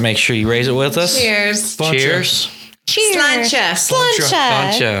 make sure you raise it with us. Cheers. Cheers. Cheers. Slancha. Slancha.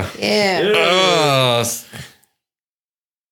 Gotcha. Yeah. Oh,